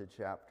turn to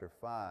chapter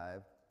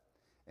 5.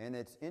 And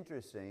it's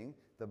interesting,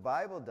 the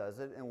Bible does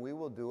it, and we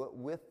will do it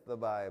with the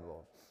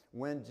Bible.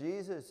 When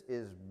Jesus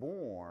is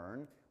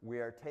born, we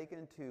are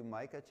taken to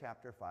Micah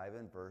chapter 5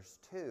 and verse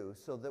 2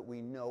 so that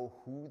we know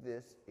who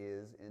this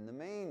is in the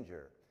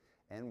manger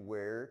and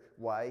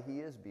why he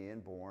is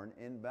being born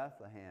in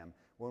Bethlehem.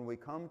 When we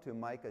come to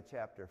Micah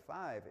chapter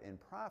 5 in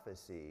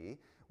prophecy,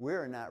 we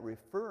are not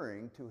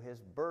referring to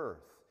his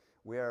birth.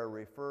 We are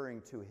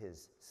referring to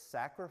his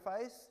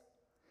sacrifice,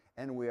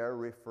 and we are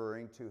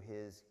referring to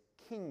his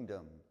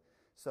kingdom.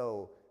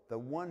 So the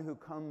one who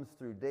comes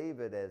through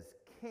David as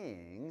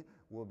king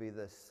will be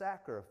the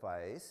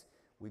sacrifice.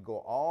 We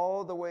go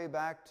all the way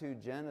back to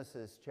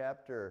Genesis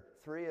chapter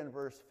 3 and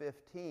verse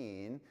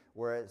 15,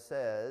 where it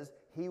says,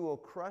 he will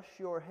crush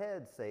your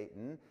head,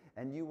 Satan,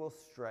 and you will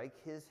strike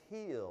his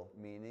heel,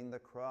 meaning the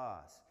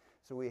cross.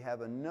 So we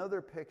have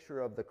another picture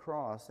of the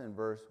cross in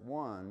verse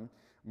 1.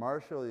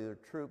 Marshal your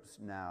troops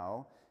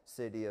now,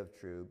 city of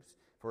troops,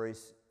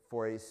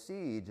 for a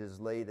siege is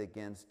laid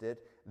against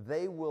it.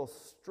 They will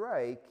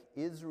strike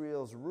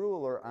Israel's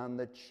ruler on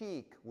the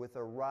cheek with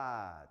a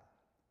rod.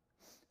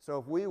 So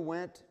if we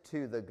went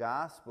to the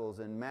Gospels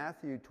in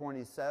Matthew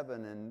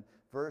 27 and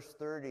verse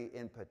 30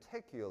 in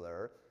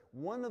particular,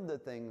 one of the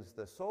things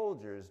the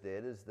soldiers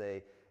did is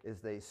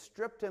they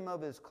stripped him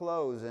of his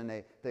clothes, and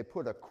they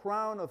put a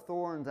crown of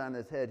thorns on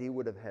his head. He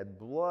would have had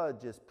blood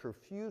just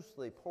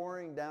profusely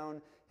pouring down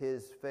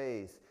his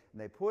face.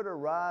 And they put a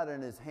rod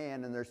in his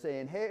hand, and they're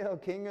saying, "Hail,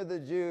 King of the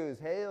Jews!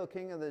 Hail,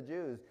 King of the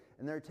Jews!"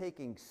 And they're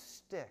taking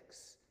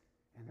sticks,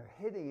 and they're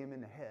hitting him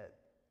in the head.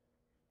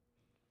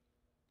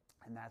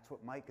 And that's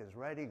what Micah is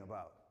writing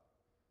about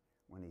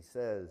when he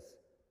says,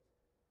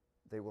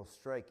 they will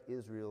strike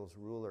Israel's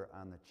ruler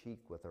on the cheek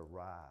with a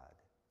rod.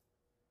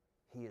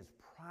 He is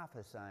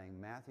prophesying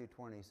Matthew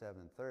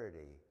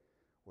 27:30,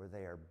 where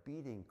they are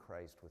beating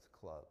Christ with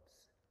clubs,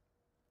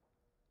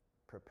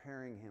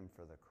 preparing him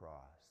for the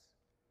cross,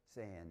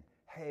 saying,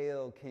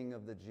 "Hail, King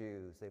of the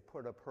Jews." They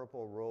put a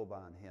purple robe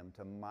on him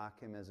to mock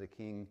him as a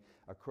king,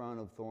 a crown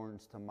of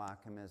thorns to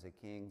mock him as a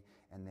king,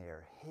 and they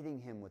are hitting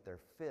him with their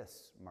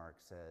fists, Mark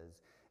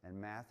says,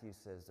 and Matthew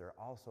says they're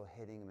also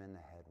hitting him in the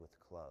head with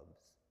clubs.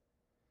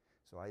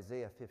 So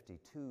Isaiah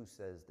 52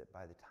 says that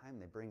by the time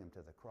they bring him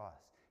to the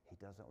cross, he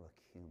doesn't look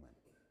human.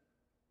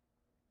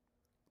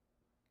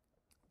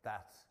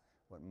 That's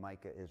what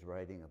Micah is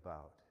writing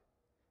about.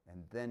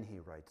 And then he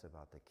writes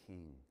about the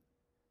king.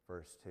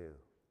 Verse 2.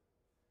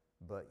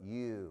 But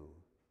you,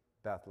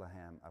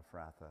 Bethlehem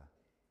Ephrathah,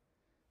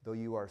 though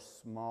you are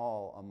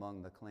small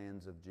among the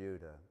clans of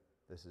Judah,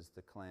 this is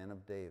the clan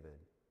of David,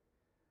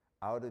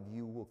 out of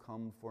you will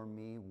come for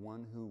me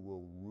one who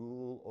will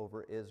rule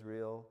over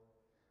Israel,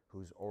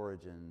 whose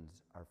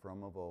origins are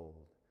from of old,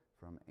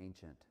 from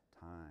ancient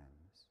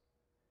times.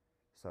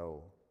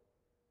 So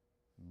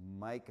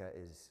Micah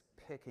is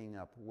picking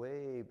up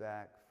way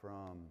back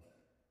from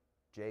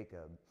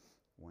Jacob,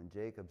 when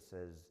Jacob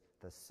says,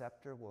 the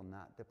scepter will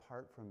not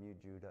depart from you,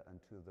 Judah,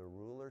 until the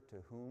ruler to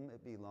whom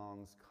it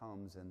belongs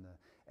comes,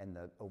 and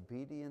the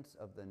obedience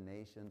of the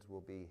nations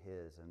will be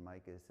his. And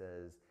Micah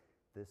says,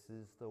 this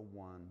is the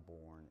one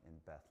born in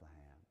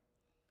Bethlehem.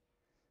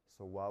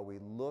 So while we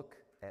look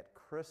at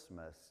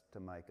Christmas to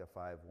Micah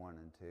 5:1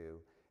 and 2,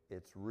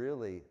 it's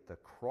really the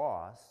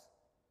cross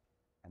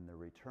and the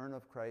return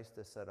of Christ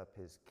to set up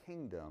his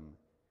kingdom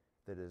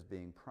that is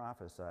being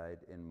prophesied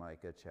in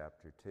Micah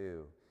chapter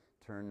 2.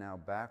 Turn now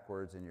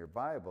backwards in your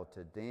Bible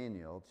to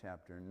Daniel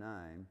chapter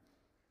 9,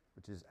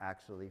 which is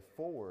actually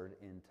forward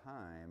in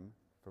time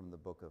from the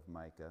book of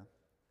Micah.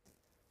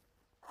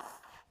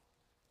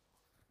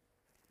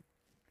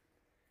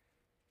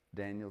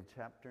 Daniel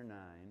chapter 9.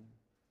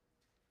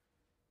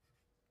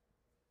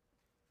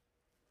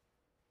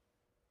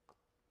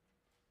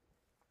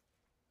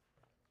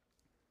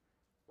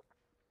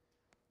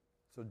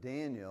 So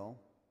Daniel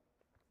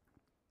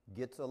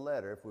gets a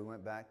letter. If we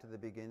went back to the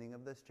beginning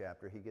of this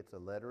chapter, he gets a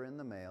letter in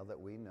the mail that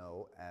we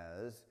know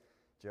as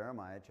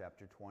Jeremiah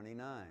chapter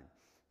 29.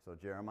 So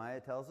Jeremiah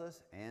tells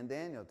us, and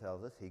Daniel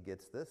tells us, he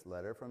gets this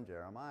letter from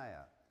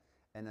Jeremiah.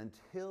 And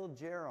until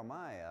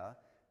Jeremiah,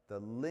 the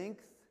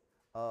length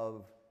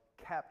of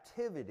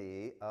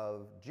captivity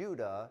of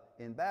Judah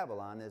in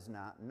Babylon is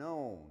not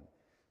known.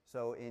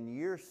 So in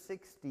year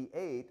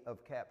 68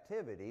 of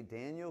captivity,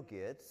 Daniel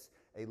gets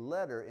a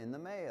letter in the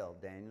mail,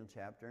 Daniel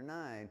chapter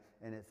 9,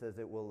 and it says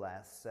it will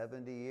last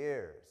 70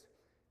 years.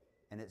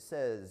 And it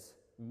says,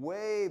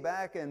 way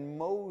back in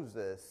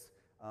Moses,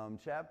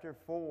 chapter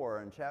 4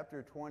 and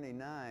chapter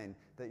 29,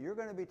 that you're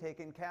going to be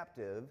taken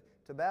captive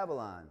to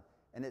Babylon.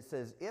 And it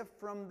says, if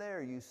from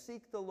there you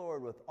seek the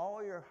Lord with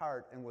all your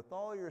heart and with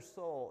all your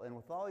soul and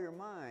with all your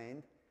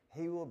mind,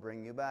 he will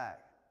bring you back.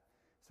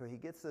 So he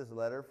gets this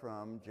letter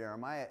from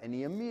Jeremiah, and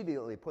he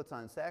immediately puts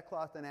on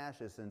sackcloth and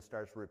ashes and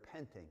starts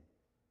repenting.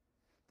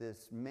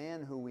 This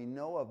man who we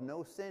know of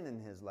no sin in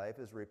his life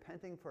is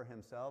repenting for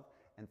himself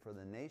and for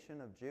the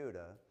nation of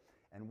Judah.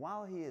 And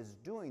while he is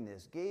doing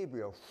this,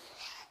 Gabriel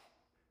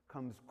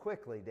comes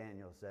quickly,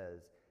 Daniel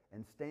says,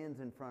 and stands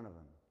in front of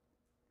him.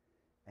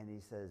 And he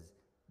says,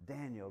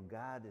 Daniel,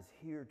 God is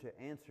here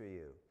to answer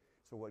you.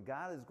 So what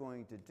God is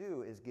going to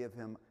do is give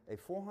him a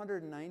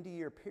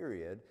 490-year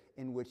period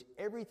in which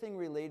everything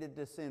related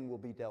to sin will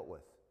be dealt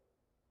with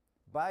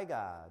by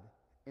God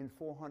in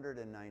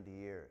 490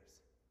 years.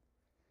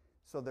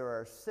 So there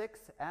are 6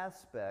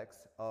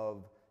 aspects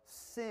of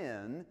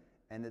sin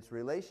and its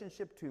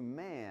relationship to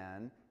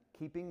man,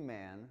 keeping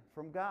man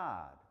from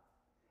God.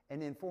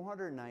 And in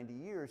 490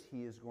 years,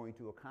 he is going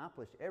to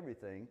accomplish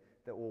everything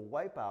that will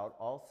wipe out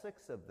all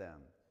 6 of them.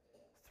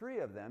 3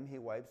 of them he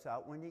wipes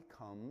out when he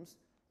comes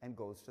and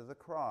goes to the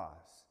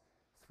cross.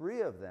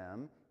 3 of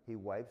them he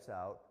wipes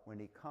out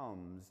when he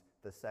comes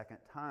the second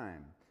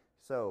time.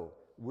 So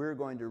we're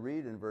going to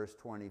read in verse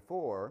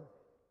 24,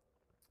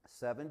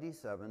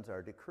 77s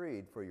are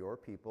decreed for your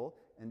people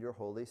and your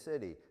holy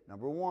city.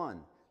 Number 1,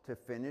 to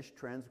finish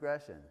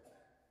transgression.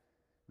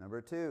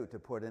 Number 2, to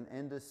put an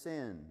end to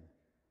sin.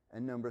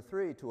 And number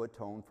 3, to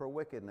atone for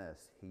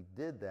wickedness. He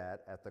did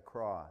that at the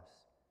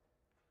cross.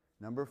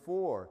 Number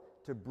 4,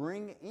 to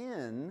bring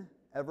in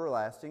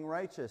everlasting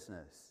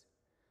righteousness,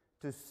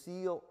 to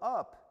seal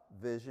up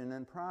vision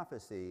and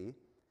prophecy,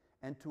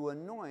 and to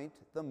anoint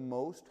the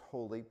most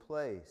holy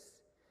place.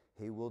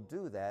 He will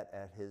do that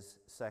at his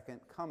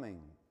second coming.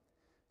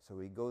 So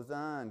he goes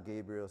on,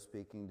 Gabriel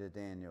speaking to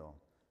Daniel,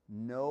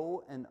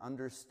 know and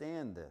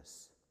understand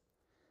this.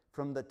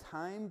 From the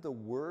time the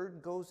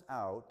word goes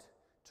out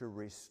to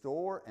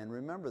restore, and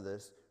remember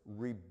this,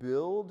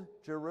 rebuild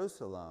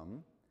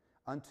Jerusalem,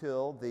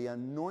 until the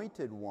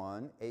anointed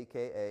one,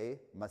 aka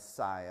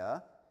Messiah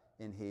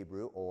in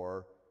Hebrew,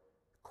 or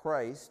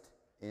Christ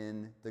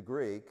in the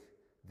Greek,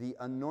 the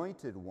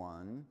anointed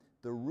one,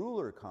 the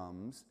ruler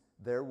comes,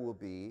 there will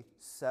be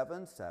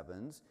 7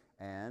 sevens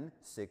and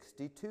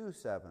 62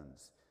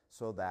 sevens.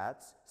 So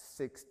that's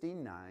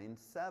 69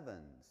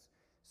 sevens.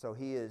 So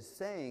he is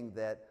saying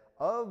that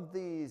of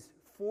these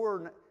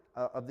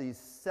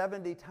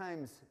 70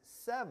 times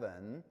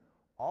 7,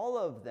 all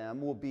of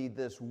them will be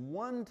this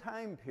one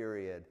time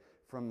period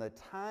from the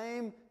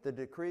time the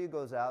decree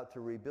goes out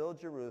to rebuild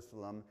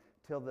Jerusalem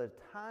till the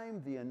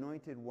time the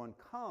anointed one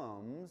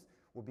comes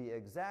will be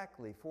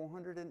exactly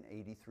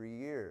 483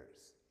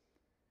 years.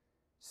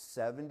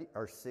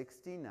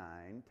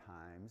 69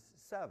 times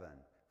 7,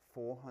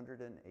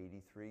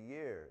 483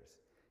 years.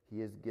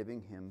 He is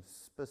giving him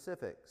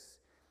specifics.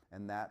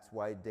 And that's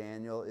why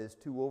Daniel is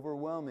too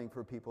overwhelming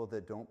for people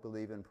that don't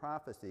believe in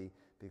prophecy,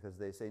 because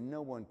they say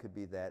no one could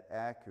be that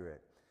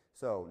accurate.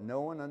 So,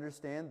 no one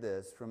understand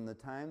this. From the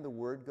time the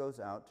word goes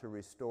out to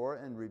restore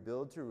and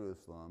rebuild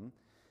Jerusalem,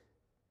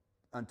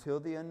 until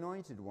the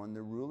Anointed One,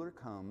 the ruler,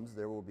 comes,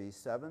 there will be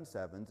 7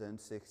 sevens and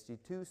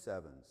 62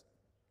 sevens.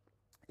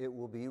 It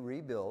will be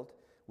rebuilt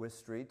with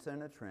streets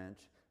and a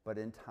trench, but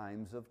in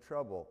times of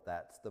trouble.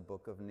 That's the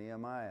book of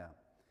Nehemiah.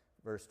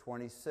 Verse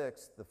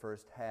 26, the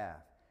first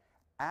half.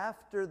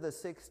 After the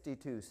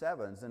 62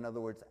 sevens, in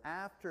other words,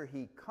 after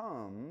he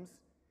comes,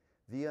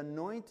 the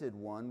Anointed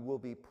One will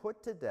be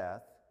put to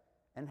death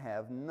and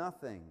have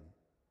nothing.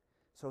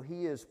 So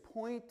he is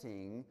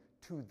pointing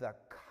to the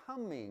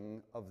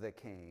coming of the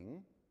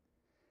king,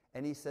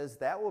 and he says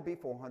that will be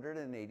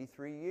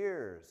 483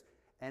 years.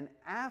 And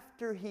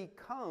after he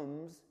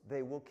comes,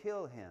 they will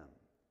kill him.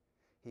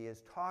 He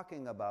is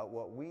talking about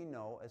what we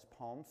know as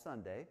Palm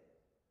Sunday,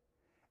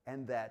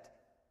 and that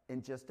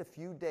in just a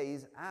few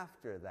days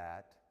after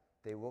that,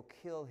 they will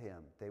kill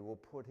him. They will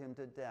put him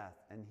to death,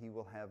 and he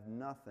will have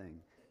nothing.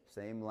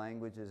 Same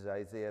language as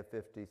Isaiah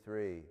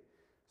 53.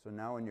 So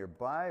now in your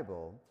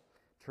Bible,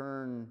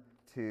 turn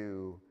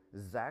to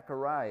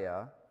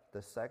Zechariah,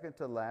 the second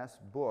to last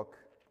book.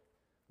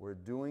 We're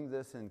doing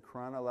this in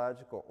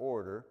chronological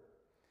order.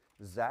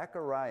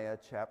 Zechariah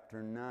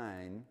chapter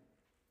 9.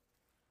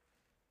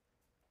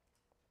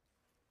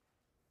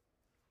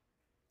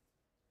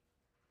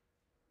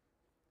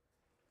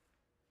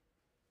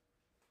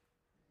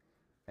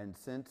 And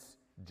since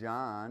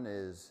John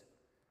is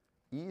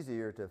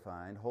easier to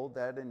find, hold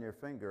that in your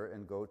finger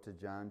and go to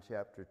John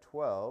chapter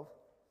 12.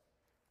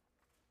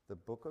 The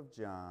book of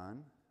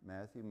John,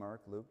 Matthew,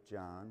 Mark, Luke,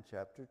 John,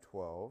 chapter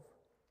 12.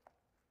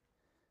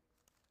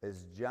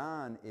 As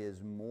John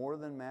is more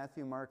than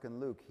Matthew, Mark, and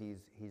Luke,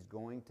 he's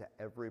going to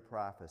every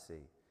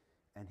prophecy,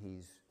 and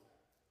he's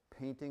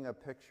painting a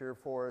picture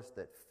for us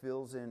that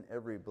fills in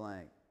every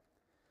blank.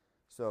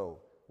 So,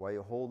 while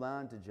you hold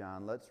on to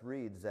John, let's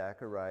read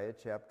Zechariah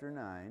chapter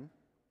 9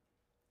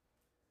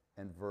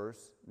 and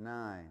verse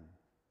 9.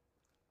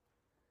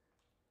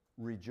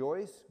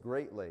 Rejoice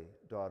greatly,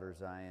 daughter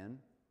Zion.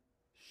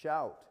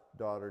 Shout,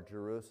 daughter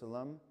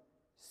Jerusalem.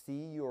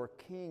 See, your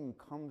king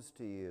comes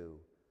to you,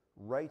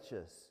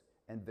 righteous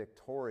and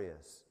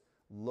victorious,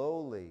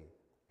 lowly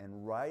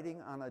and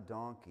riding on a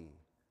donkey,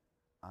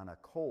 on a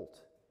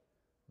colt,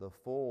 the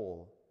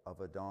foal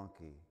of a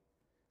donkey.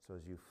 So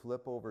as you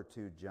flip over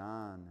to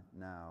John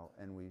now,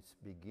 and we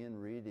begin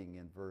reading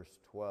in verse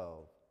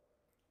 12.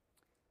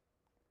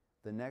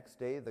 The next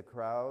day, the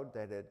crowd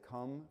that had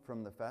come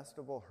from the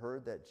festival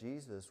heard that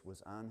Jesus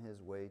was on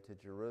his way to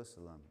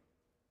Jerusalem.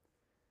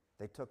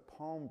 They took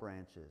palm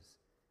branches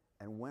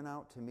and went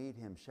out to meet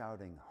him,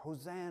 shouting,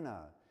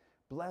 Hosanna!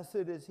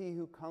 Blessed is he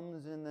who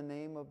comes in the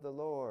name of the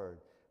Lord.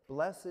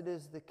 Blessed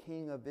is the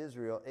King of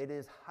Israel. It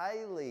is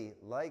highly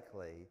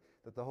likely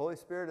that the Holy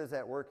Spirit is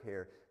at work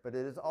here, but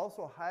it is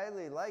also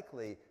highly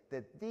likely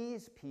that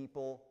these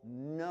people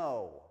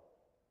know.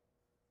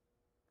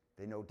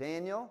 They know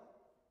Daniel,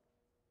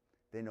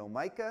 they know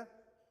Micah,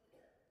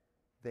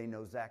 they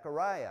know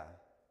Zechariah,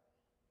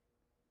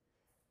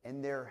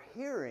 and they're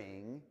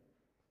hearing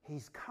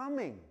he's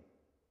coming.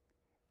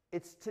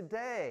 It's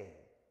today.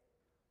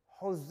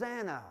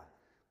 Hosanna,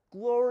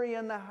 glory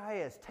in the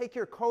highest. Take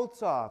your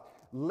coats off,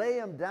 lay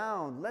them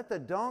down, let the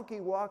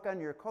donkey walk on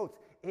your coats.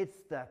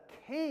 It's the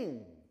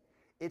King.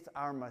 It's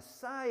our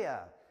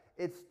Messiah.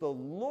 It's the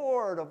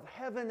Lord of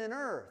heaven and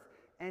earth.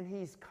 And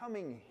he's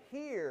coming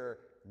here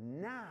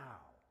now.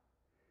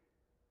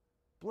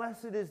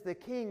 Blessed is the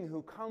King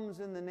who comes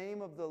in the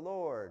name of the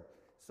Lord.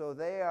 So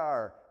they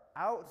are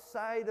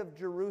outside of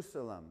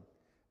Jerusalem.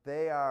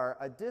 They are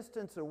a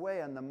distance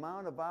away on the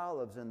Mount of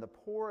Olives, and the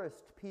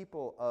poorest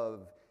people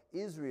of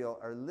Israel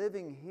are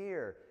living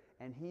here.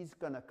 And he's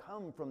going to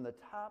come from the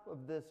top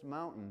of this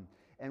mountain.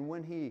 And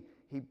when he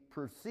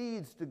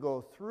proceeds to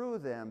go through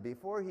them,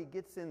 before he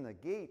gets in the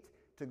gate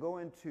to go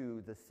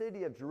into the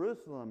city of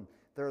Jerusalem,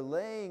 they're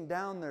laying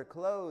down their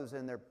clothes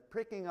and they're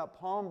pricking up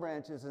palm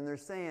branches and they're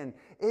saying,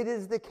 it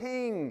is the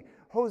King.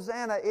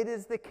 Hosanna, it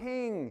is the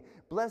King.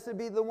 Blessed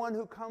be the one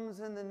who comes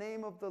in the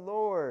name of the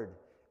Lord.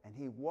 And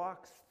he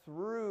walks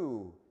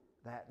through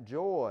that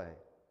joy.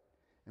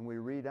 And we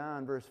read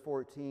on, verse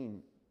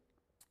 14.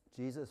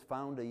 Jesus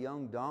found a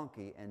young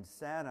donkey and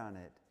sat on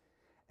it.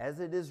 As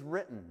it is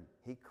written,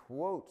 he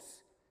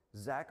quotes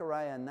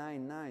Zechariah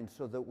 9:9,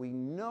 so that we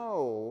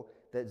know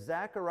that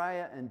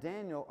Zechariah and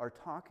Daniel are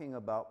talking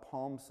about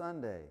Palm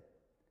Sunday.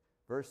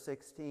 Verse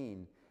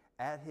 16,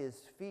 at his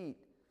feet,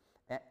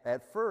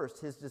 at first,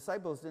 his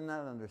disciples did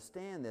not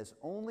understand this.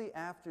 Only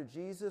after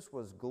Jesus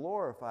was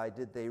glorified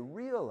did they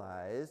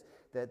realize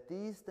that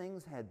these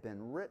things had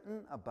been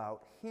written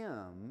about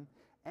him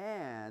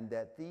and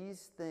that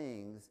these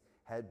things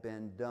had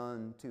been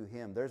done to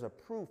him. There's a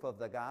proof of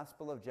the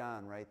Gospel of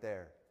John right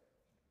there.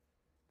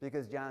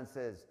 Because John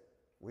says,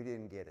 we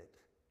didn't get it.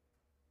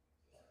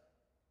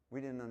 We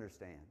didn't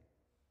understand.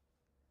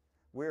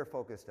 We're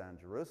focused on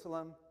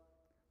Jerusalem.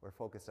 We're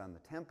focused on the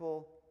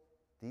temple.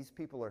 These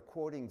people are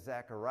quoting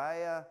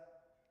Zechariah,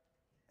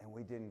 and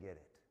we didn't get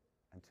it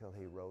until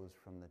he rose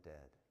from the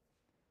dead.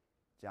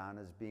 John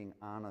is being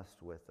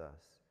honest with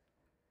us.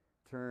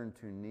 Turn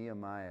to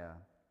Nehemiah,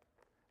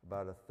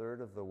 about a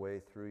third of the way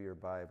through your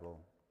Bible.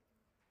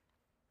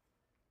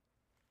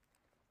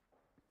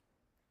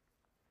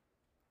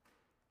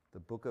 The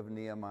book of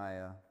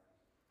Nehemiah.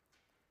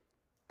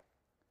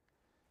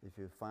 If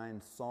you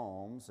find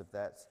Psalms, if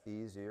that's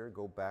easier,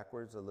 go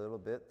backwards a little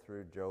bit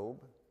through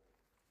Job,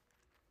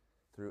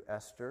 through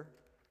Esther,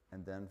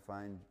 and then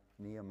find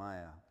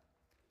Nehemiah.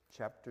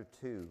 Chapter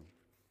 2.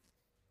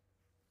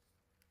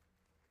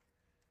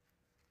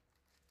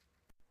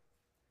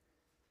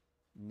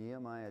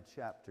 Nehemiah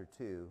chapter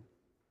 2.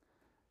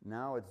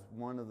 Now it's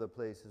one of the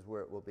places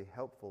where it will be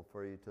helpful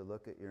for you to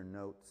look at your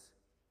notes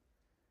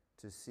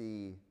to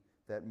see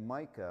that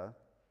Micah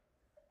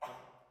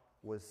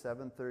was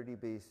 730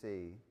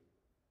 BC.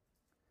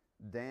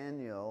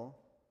 Daniel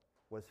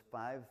was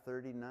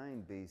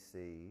 539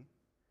 BC.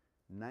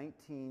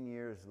 19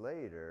 years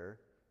later,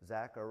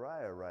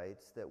 Zechariah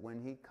writes that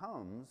when he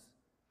comes,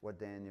 what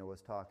Daniel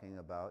was talking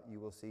about, you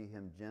will see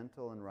him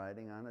gentle and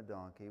riding on a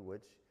donkey,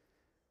 which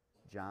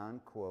John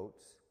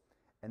quotes.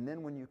 And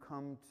then when you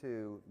come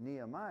to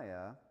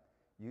Nehemiah,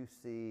 you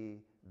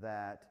see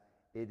that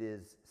it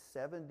is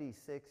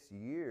 76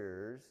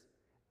 years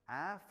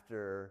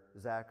after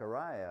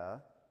Zechariah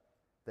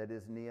that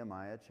is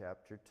Nehemiah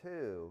chapter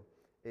 2.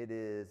 It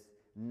is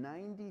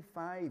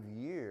 95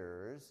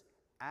 years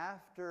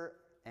after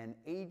an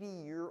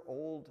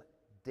 80-year-old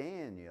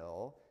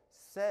Daniel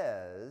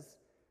says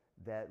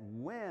that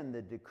when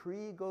the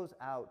decree goes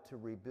out to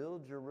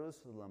rebuild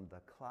Jerusalem,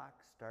 the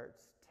clock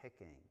starts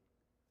ticking.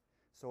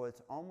 So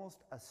it's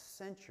almost a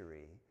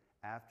century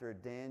after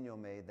Daniel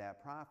made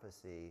that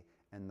prophecy,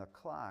 and the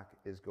clock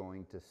is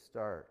going to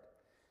start.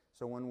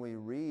 So when we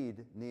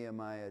read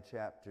Nehemiah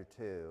chapter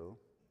 2,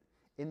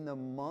 in the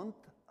month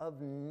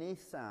of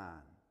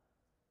Nisan,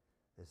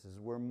 this is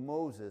where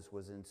Moses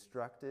was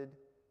instructed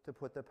to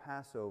put the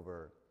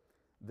Passover.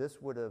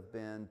 This would have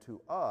been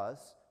to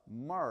us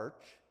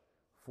March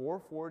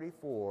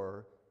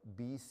 444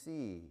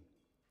 BC.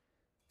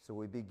 So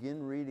we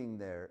begin reading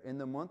there. In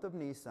the month of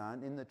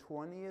Nisan, in the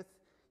 20th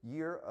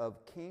year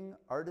of King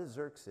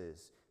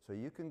Artaxerxes. So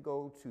you can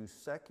go to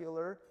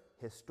secular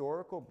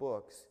historical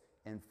books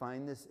and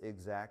find this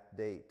exact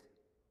date.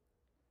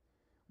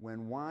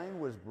 When wine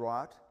was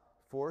brought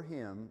for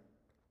him,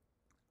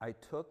 I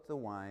took the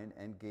wine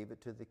and gave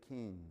it to the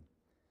king.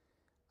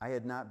 I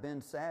had not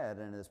been sad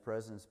in his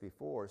presence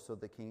before, so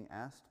the king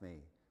asked me,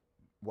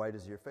 "Why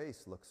does your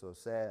face look so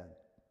sad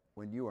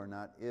when you are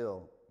not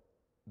ill?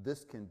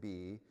 This can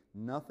be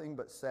nothing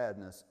but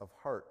sadness of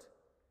heart."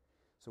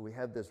 So we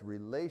have this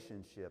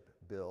relationship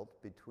built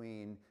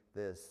between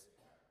this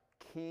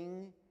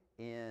king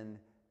in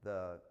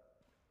the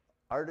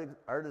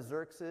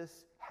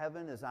Artaxerxes.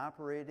 Heaven is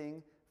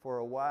operating for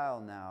a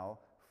while now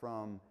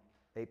from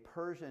a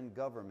Persian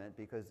government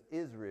because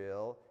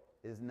Israel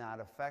is not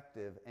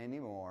effective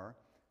anymore.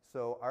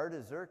 So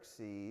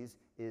Artaxerxes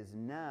is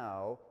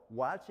now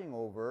watching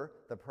over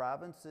the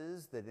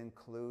provinces that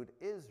include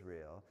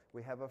Israel.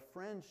 We have a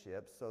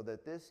friendship so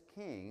that this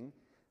king,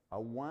 a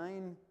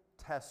wine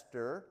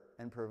tester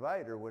and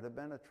provider, would have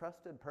been a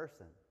trusted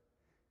person,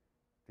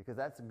 because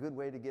that's a good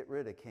way to get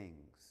rid of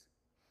kings.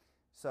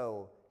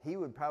 So he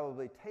would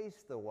probably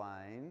taste the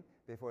wine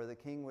before the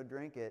king would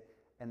drink it,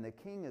 and the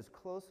king is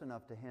close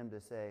enough to him to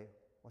say,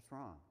 "What's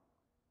wrong?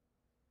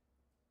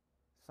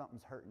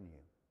 Something's hurting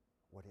you.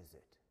 What is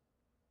it?"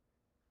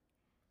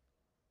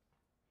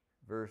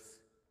 Verse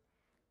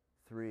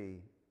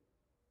 3,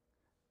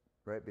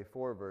 right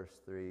before verse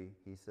 3,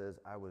 he says,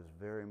 "I was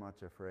very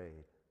much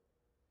afraid.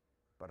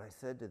 But I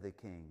said to the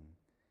king,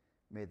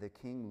 'May the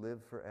king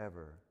live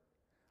forever.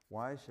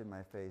 Why should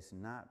my face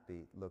not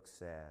look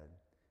sad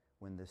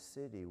when the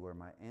city where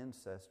my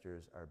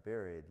ancestors are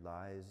buried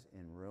lies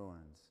in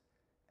ruins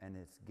and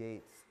its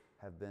gates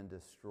have been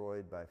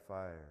destroyed by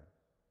fire?'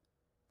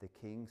 The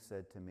king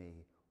said to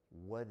me,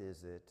 'What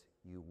is it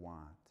you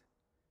want?'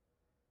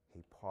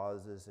 He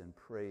pauses and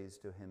prays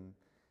to him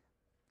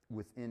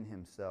within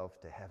himself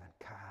to heaven.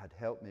 'God,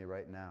 help me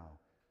right now.'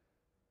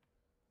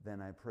 Then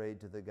I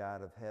prayed to the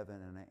God of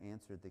heaven, and I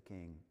answered the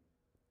king,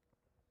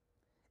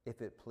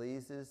 'If it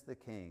pleases the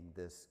king,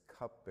 this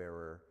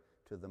cupbearer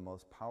to the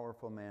most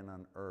powerful man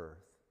on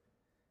earth,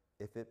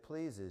 if it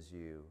pleases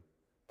you,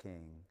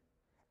 king,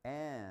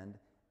 and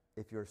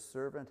if your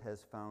servant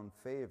has found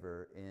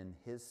favor in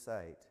his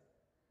sight,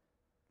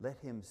 let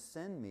him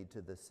send me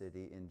to the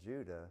city in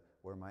Judah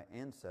where my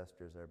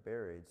ancestors are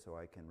buried so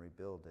I can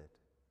rebuild it.'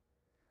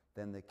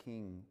 Then the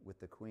king, with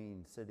the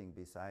queen sitting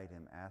beside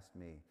him, asked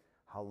me,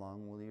 'How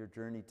long will your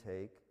journey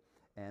take,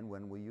 and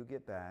when will you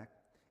get back?'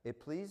 It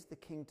pleased the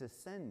king to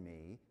send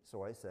me,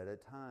 so I set a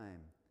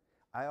time.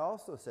 I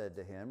also said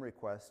to him,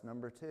 request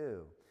number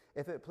 2,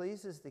 'If it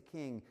pleases the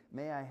king,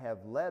 may I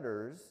have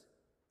letters,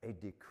 a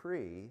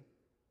decree,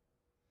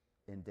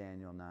 in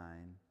Daniel 9,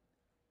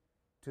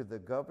 to the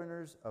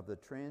governors of the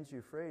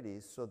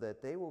Trans-Euphrates, so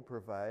that they will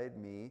provide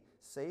me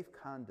safe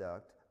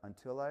conduct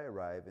until I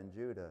arrive in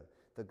Judah.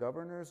 The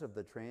governors of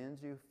the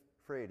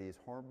Trans-Euphrates,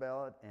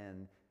 Hornballat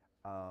and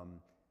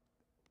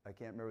I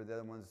can't remember the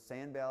other ones,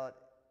 Sanballat,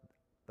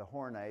 the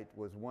Hornite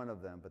was one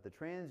of them, but the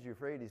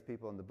Trans-Euphrates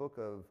people in the book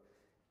of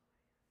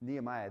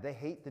Nehemiah, they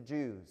hate the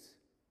Jews.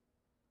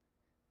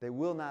 They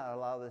will not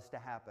allow this to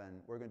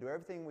happen. We're going to do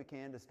everything we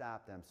can to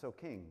stop them. So,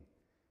 King,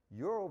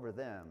 you're over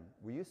them.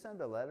 Will you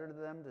send a letter to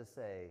them to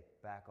say,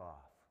 back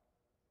off?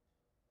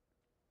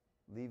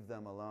 Leave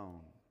them alone.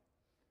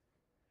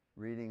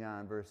 Reading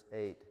on verse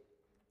 8.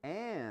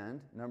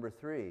 And, number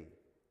 3,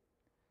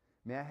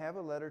 may I have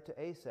a letter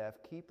to Asaph,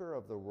 keeper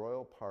of the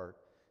royal park,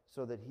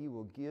 so that he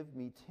will give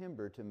me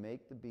timber to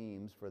make the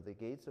beams for the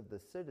gates of the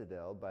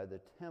citadel by the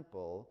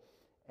temple,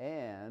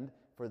 and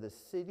for the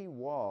city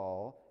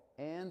wall,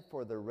 and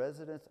for the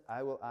residence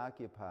I will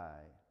occupy.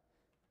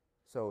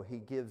 So he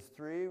gives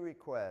 3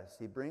 requests.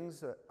 He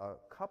brings a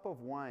cup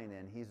of wine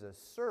in. He's a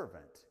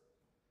servant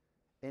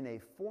in a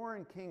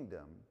foreign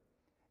kingdom.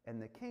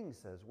 And the king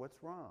says,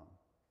 what's wrong?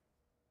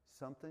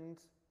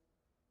 Something's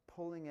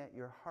pulling at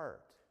your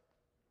heart.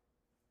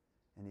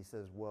 And he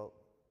says, well,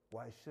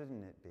 why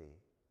shouldn't it be?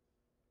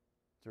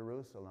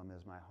 Jerusalem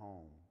is my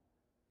home.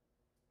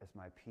 It's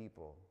my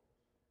people.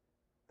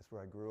 It's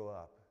where I grew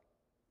up.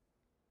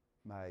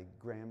 My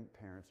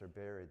grandparents are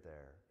buried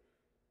there.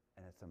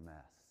 And it's a mess.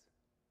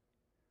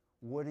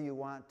 What do you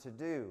want to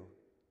do?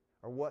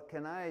 Or what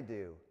can I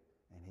do?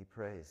 And he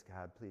prays,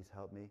 God, please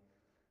help me.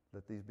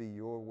 Let these be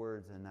your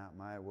words and not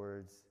my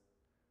words.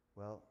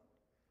 Well,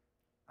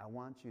 I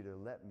want you to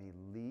let me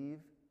leave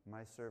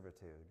my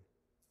servitude,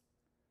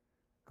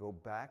 go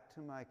back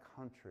to my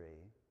country,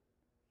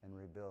 and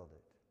rebuild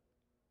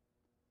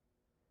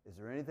it. Is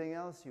there anything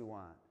else you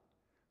want?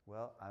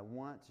 Well, I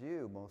want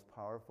you, most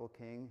powerful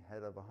king,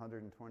 head of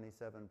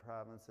 127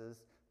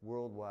 provinces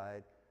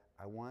worldwide,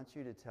 I want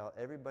you to tell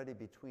everybody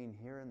between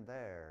here and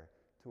there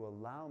to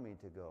allow me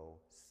to go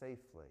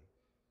safely.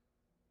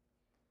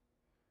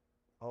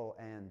 Oh,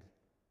 and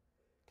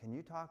can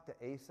you talk to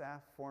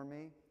Asaph for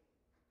me?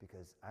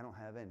 Because I don't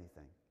have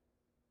anything.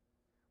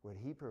 Would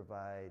he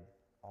provide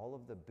all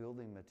of the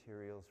building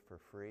materials for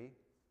free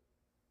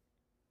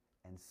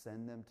and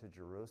send them to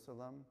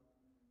Jerusalem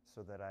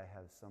so that I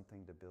have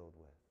something to build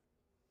with?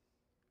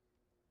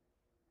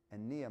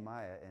 And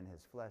Nehemiah in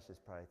his flesh is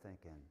probably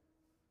thinking,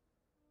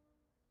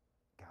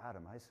 God,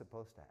 am I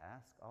supposed to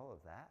ask all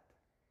of that?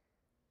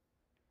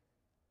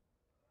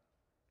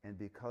 And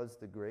because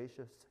the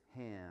gracious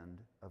hand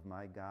of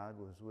my God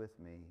was with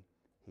me,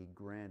 he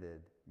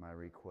granted my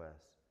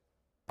request.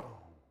 Boom,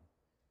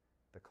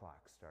 the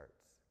clock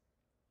starts.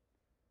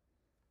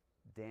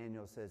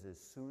 Daniel says as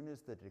soon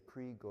as the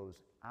decree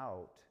goes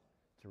out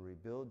to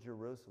rebuild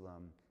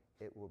Jerusalem,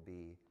 it will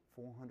be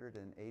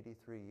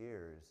 483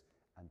 years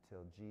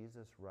until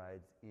Jesus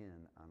rides in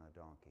on a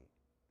donkey.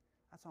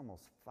 That's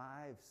almost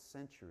 5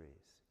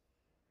 centuries.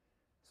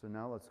 So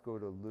now let's go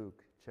to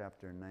Luke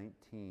chapter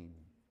 19.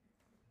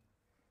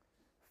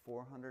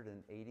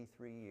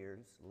 483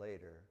 years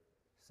later,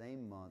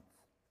 same month.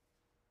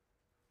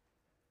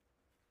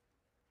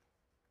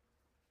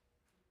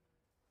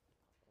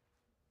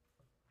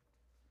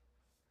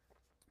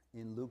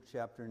 In Luke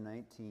chapter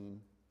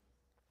 19,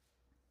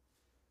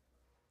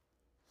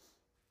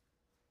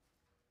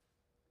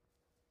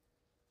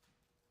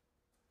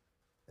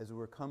 as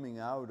we're coming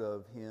out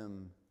of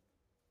him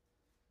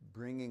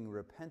bringing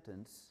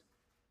repentance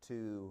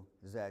to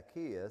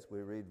Zacchaeus,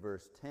 we read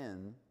verse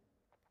 10,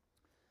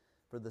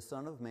 for the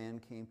Son of Man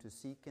came to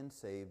seek and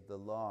save the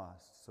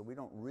lost. So we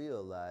don't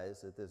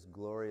realize that this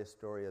glorious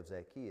story of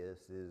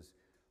Zacchaeus is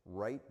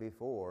right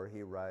before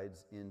he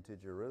rides into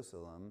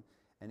Jerusalem,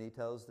 and he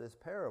tells this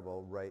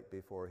parable right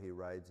before he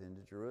rides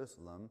into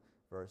Jerusalem,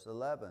 verse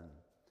 11.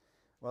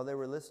 While they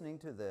were listening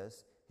to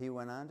this, he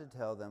went on to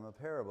tell them a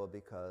parable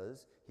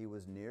because he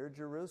was near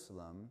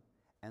Jerusalem,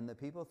 and the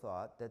people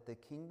thought that the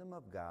kingdom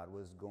of God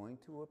was going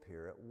to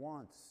appear at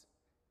once.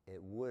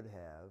 It would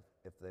have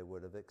if they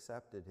would have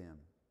accepted him.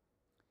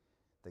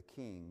 The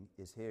king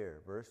is here.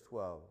 Verse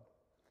 12.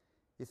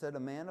 He said, a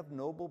man of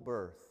noble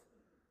birth.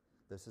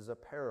 This is a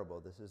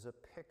parable. This is a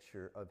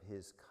picture of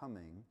his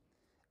coming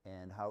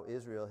and how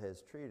Israel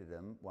has treated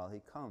him while he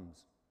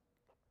comes.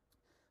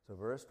 So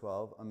verse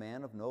 12, a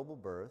man of noble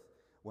birth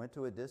went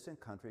to a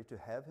distant country to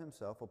have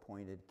himself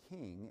appointed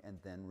king and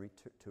then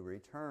to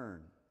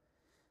return.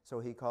 So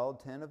he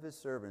called 10 of his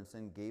servants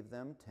and gave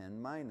them 10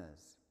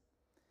 minas.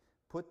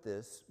 Put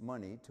this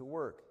money to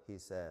work, he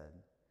said,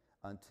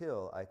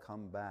 until I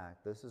come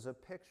back. This is a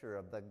picture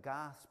of the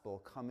gospel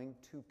coming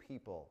to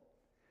people.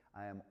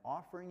 I am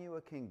offering you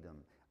a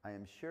kingdom. I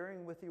am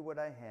sharing with you what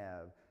I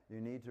have.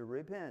 You need to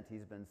repent.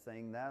 He's been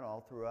saying that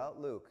all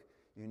throughout Luke.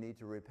 You need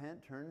to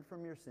repent, turn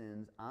from your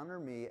sins, honor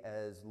me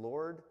as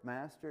Lord,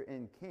 Master,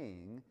 and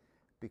King,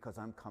 because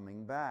I'm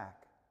coming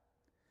back.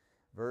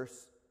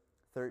 Verse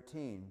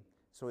 13,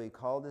 so he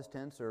called his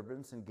 10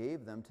 servants and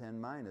gave them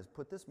 10 minas.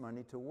 Put this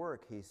money to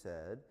work, he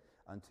said,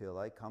 until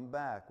I come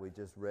back. We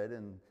just read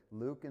in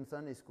Luke in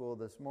Sunday school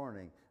this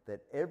morning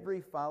that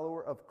every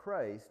follower of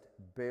Christ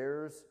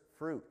bears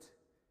fruit.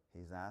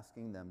 He's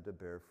asking them to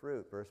bear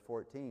fruit. Verse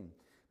 14.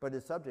 But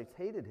his subjects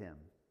hated him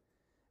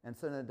and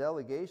sent a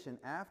delegation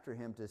after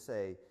him to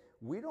say,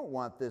 "We don't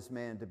want this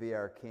man to be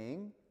our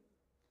king."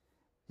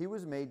 He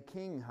was made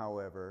king,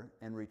 however,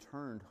 and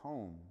returned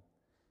home.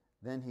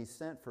 Then he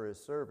sent for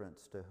his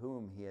servants to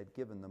whom he had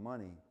given the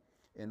money,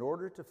 in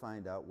order to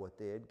find out what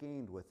they had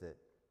gained with it.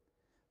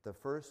 The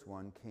first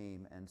one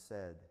came and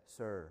said,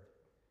 "Sir,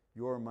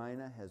 your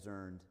mina has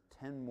earned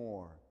 10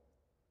 more.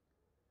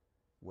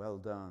 "Well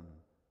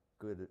done,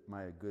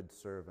 my good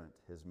servant,"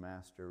 his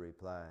master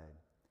replied.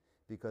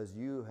 "Because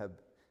you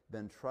have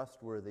been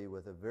trustworthy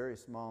with a very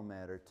small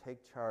matter,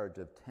 take charge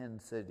of 10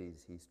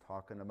 cities." He's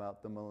talking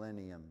about the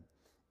millennium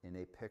in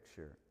a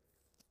picture.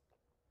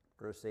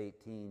 Verse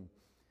 18,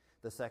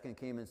 the second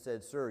came and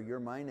said, "Sir, your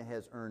mina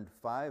has earned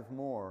 5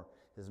 more.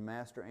 His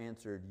master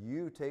answered,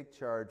 "You take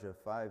charge of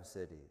 5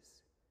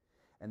 cities."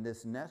 And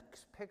this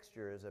next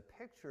picture is a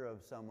picture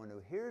of someone who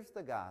hears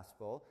the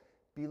gospel,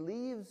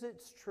 believes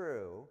it's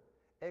true,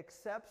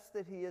 accepts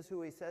that he is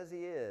who he says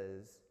he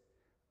is,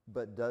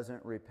 but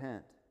doesn't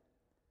repent.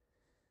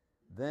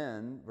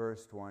 Then,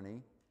 verse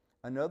 20,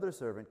 another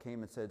servant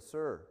came and said,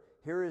 "Sir,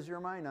 here is your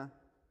mina.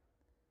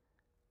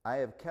 I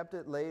have kept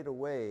it laid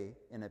away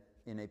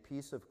in a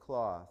piece of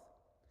cloth.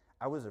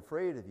 I was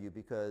afraid of you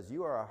because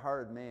you are a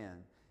hard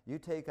man. You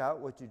take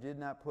out what you did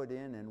not put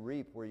in and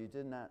reap where you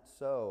did not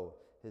sow."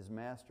 His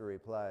master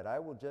replied, "I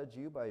will judge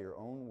you by your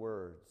own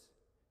words,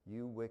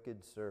 you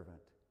wicked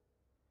servant.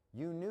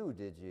 You knew,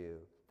 did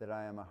you, that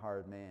I am a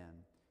hard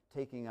man,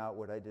 taking out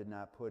what I did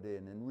not put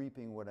in and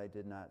reaping what I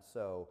did not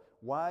sow?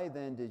 Why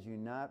then didn't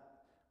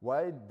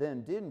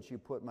you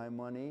put my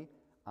money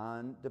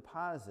on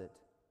deposit,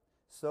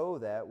 so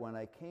that when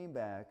I came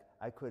back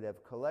I could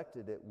have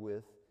collected it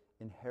with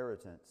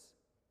interest?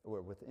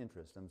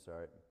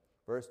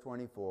 Verse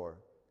 24.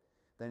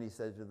 Then he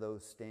said to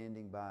those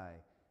standing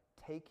by,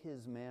 "Take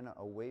his manna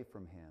away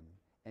from him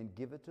and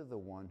give it to the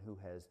one who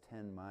has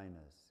 10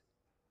 minas."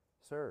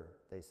 "Sir,"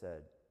 they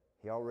said,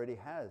 "he already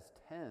has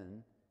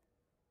 10.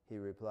 He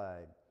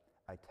replied,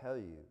 "I tell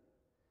you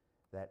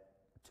that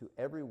to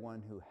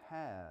everyone who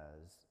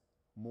has,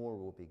 more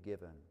will be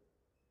given.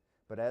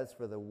 But as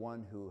for the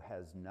one who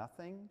has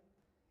nothing,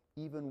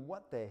 even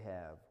what they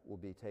have will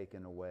be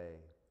taken away.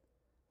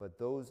 But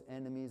those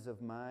enemies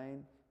of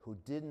mine who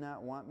did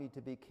not want me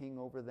to be king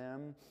over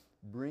them,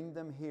 bring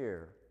them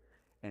here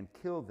and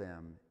kill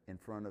them in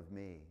front of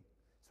me."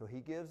 So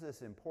he gives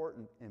this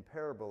important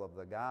parable of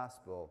the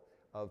gospel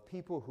of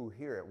people who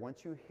hear it.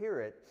 Once you hear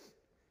it,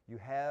 you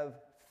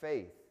have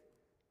faith.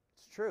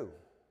 It's true.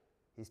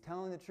 He's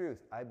telling the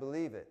truth. I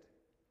believe it.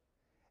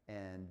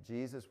 And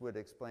Jesus would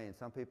explain,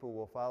 some people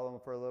will follow him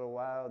for a little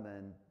while,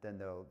 then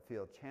they'll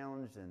feel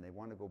challenged and they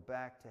want to go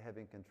back to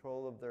having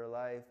control of their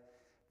life.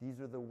 These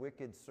are the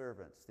wicked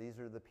servants. These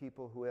are the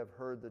people who have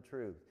heard the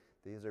truth.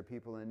 These are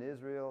people in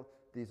Israel.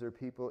 These are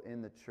people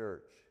in the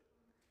church.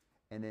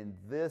 And in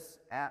this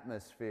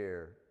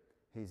atmosphere,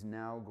 he's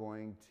now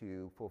going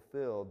to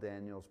fulfill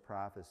Daniel's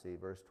prophecy.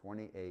 Verse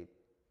 28.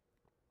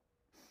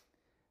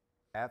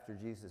 After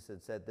Jesus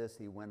had said this,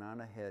 he went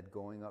on ahead,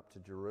 going up to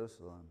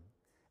Jerusalem.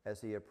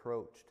 As he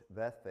approached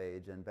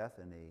Bethphage and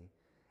Bethany,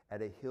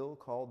 at a hill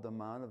called the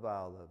Mount of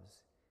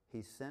Olives,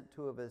 he sent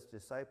 2 of his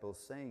disciples,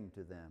 saying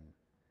to them,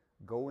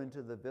 "Go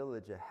into the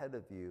village ahead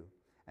of you,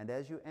 and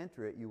as you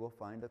enter it, you will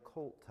find a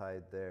colt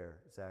tied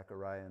there,"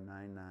 Zechariah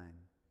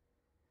 9:9,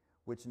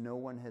 "which no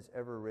one has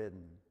ever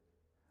ridden.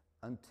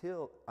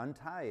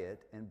 Untie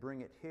it and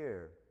bring it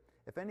here.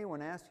 If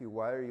anyone asks you,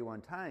 'Why are you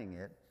untying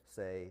it?'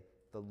 say,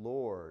 'The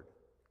Lord,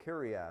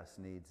 Kyrios,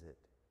 needs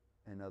it.'"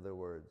 In other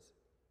words,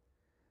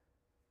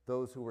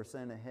 those who were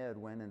sent ahead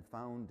went and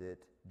found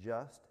it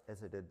just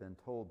as it had been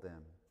told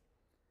them.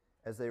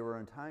 As they were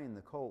untying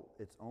the colt,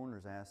 its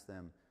owners asked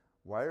them,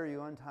 "Why are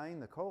you untying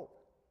the colt?"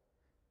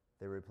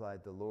 They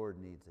replied, "The Lord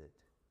needs it."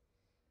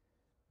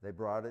 They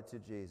brought it to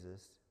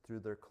Jesus, threw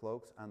their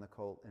cloaks on the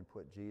colt, and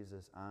put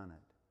Jesus on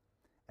it.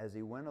 As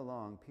he went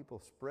along, people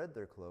spread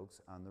their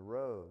cloaks on the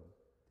road.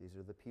 These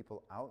are the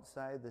people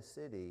outside the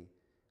city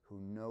who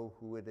know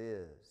who it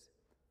is.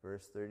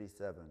 Verse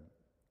 37.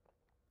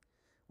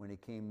 When he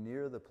came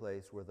near the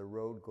place where the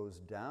road goes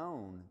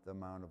down the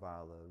Mount of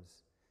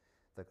Olives,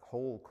 the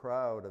whole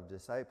crowd of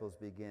disciples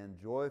began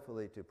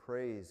joyfully to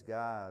praise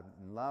God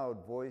in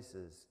loud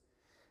voices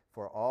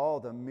for all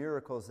the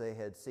miracles they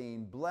had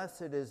seen.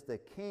 "Blessed is the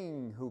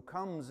King who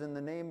comes in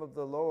the name of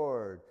the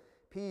Lord.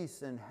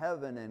 Peace in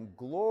heaven and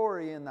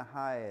glory in the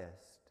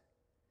highest."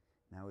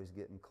 Now he's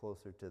getting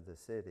closer to the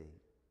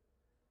city.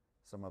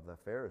 Some of the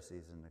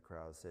Pharisees in the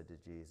crowd said to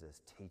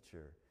Jesus,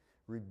 "Teacher,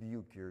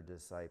 rebuke your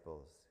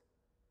disciples."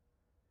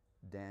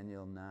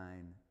 Daniel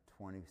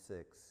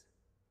 9:26.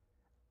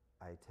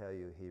 "I tell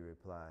you," he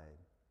replied,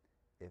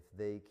 "if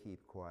they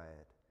keep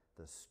quiet,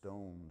 the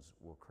stones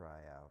will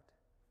cry out."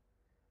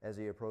 As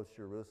he approached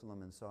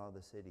Jerusalem and saw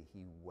the city,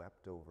 he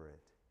wept over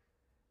it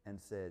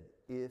and said,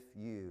 "If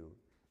you,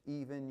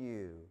 even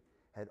you,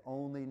 had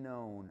only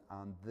known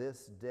on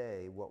this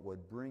day what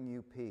would bring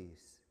you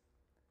peace,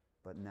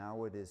 but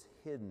now it is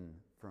hidden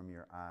from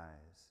your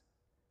eyes.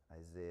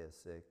 Isaiah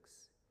 6,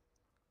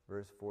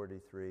 verse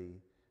 43.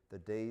 The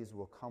days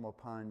will come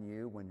upon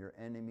you when your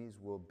enemies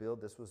will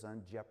build. This was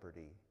on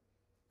Jeopardy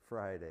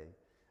Friday,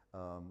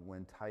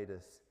 when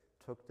Titus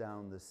took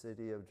down the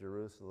city of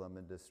Jerusalem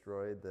and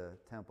destroyed the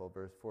temple.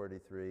 Verse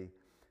 43.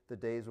 The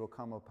days will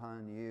come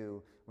upon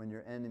you when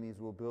your enemies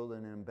will build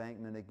an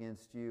embankment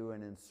against you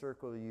and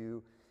encircle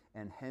you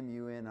and hem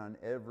you in on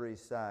every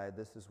side.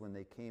 This is when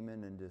they came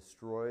in and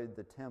destroyed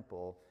the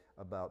temple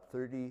about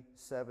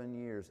 37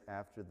 years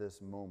after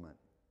this moment.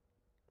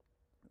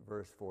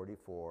 Verse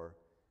 44.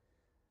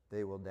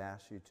 They will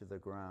dash you to the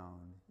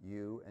ground,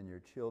 you and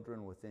your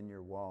children within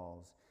your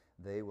walls.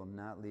 They will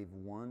not leave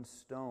one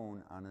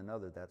stone on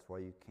another. That's why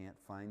you can't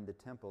find the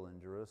temple in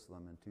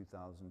Jerusalem in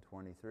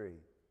 2023.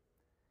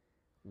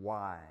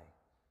 Why?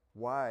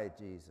 Why,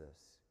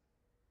 Jesus?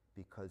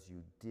 Because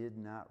you did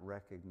not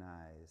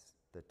recognize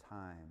the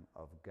time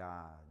of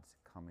God's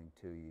coming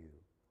to you.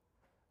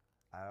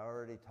 I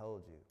already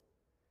told you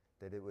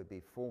that it would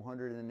be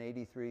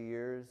 483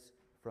 years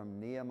from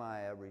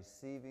Nehemiah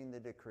receiving the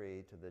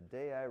decree to the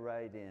day I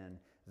ride in.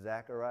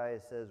 Zechariah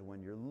says,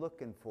 when you're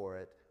looking for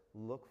it,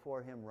 look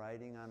for him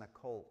riding on a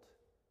colt.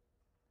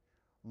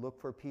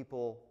 Look for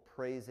people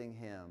praising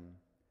him,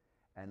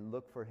 and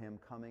look for him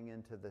coming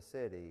into the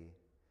city.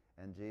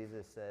 And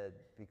Jesus said,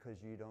 because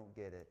you don't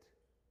get it,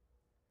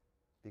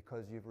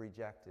 because you've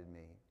rejected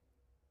me,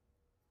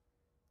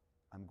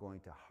 I'm going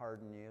to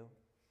harden you.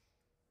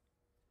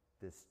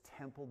 This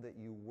temple that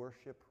you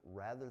worship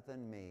rather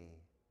than me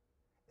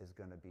is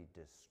going to be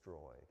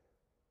destroyed.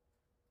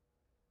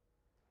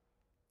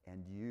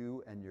 And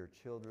you and your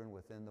children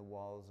within the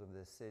walls of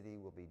this city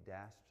will be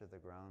dashed to the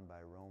ground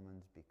by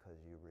Romans because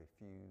you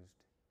refused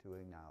to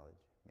acknowledge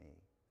me.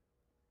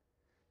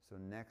 So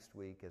next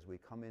week, as we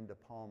come into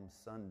Palm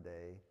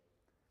Sunday,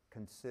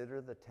 consider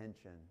the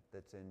tension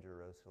that's in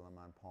Jerusalem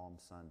on Palm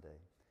Sunday.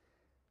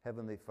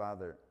 Heavenly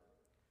Father,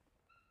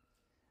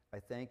 I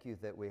thank you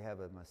that we have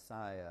a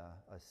Messiah,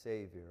 a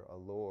Savior, a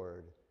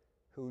Lord,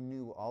 who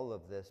knew all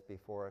of this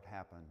before it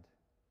happened.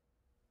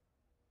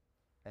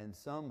 And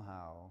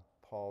somehow,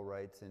 Paul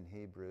writes in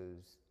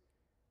Hebrews,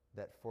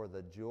 that for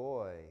the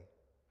joy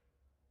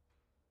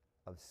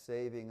of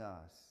saving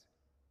us,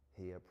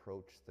 he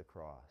approached the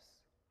cross.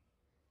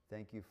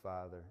 Thank you,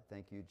 Father.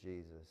 Thank you,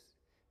 Jesus.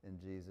 In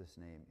Jesus'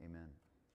 name, amen.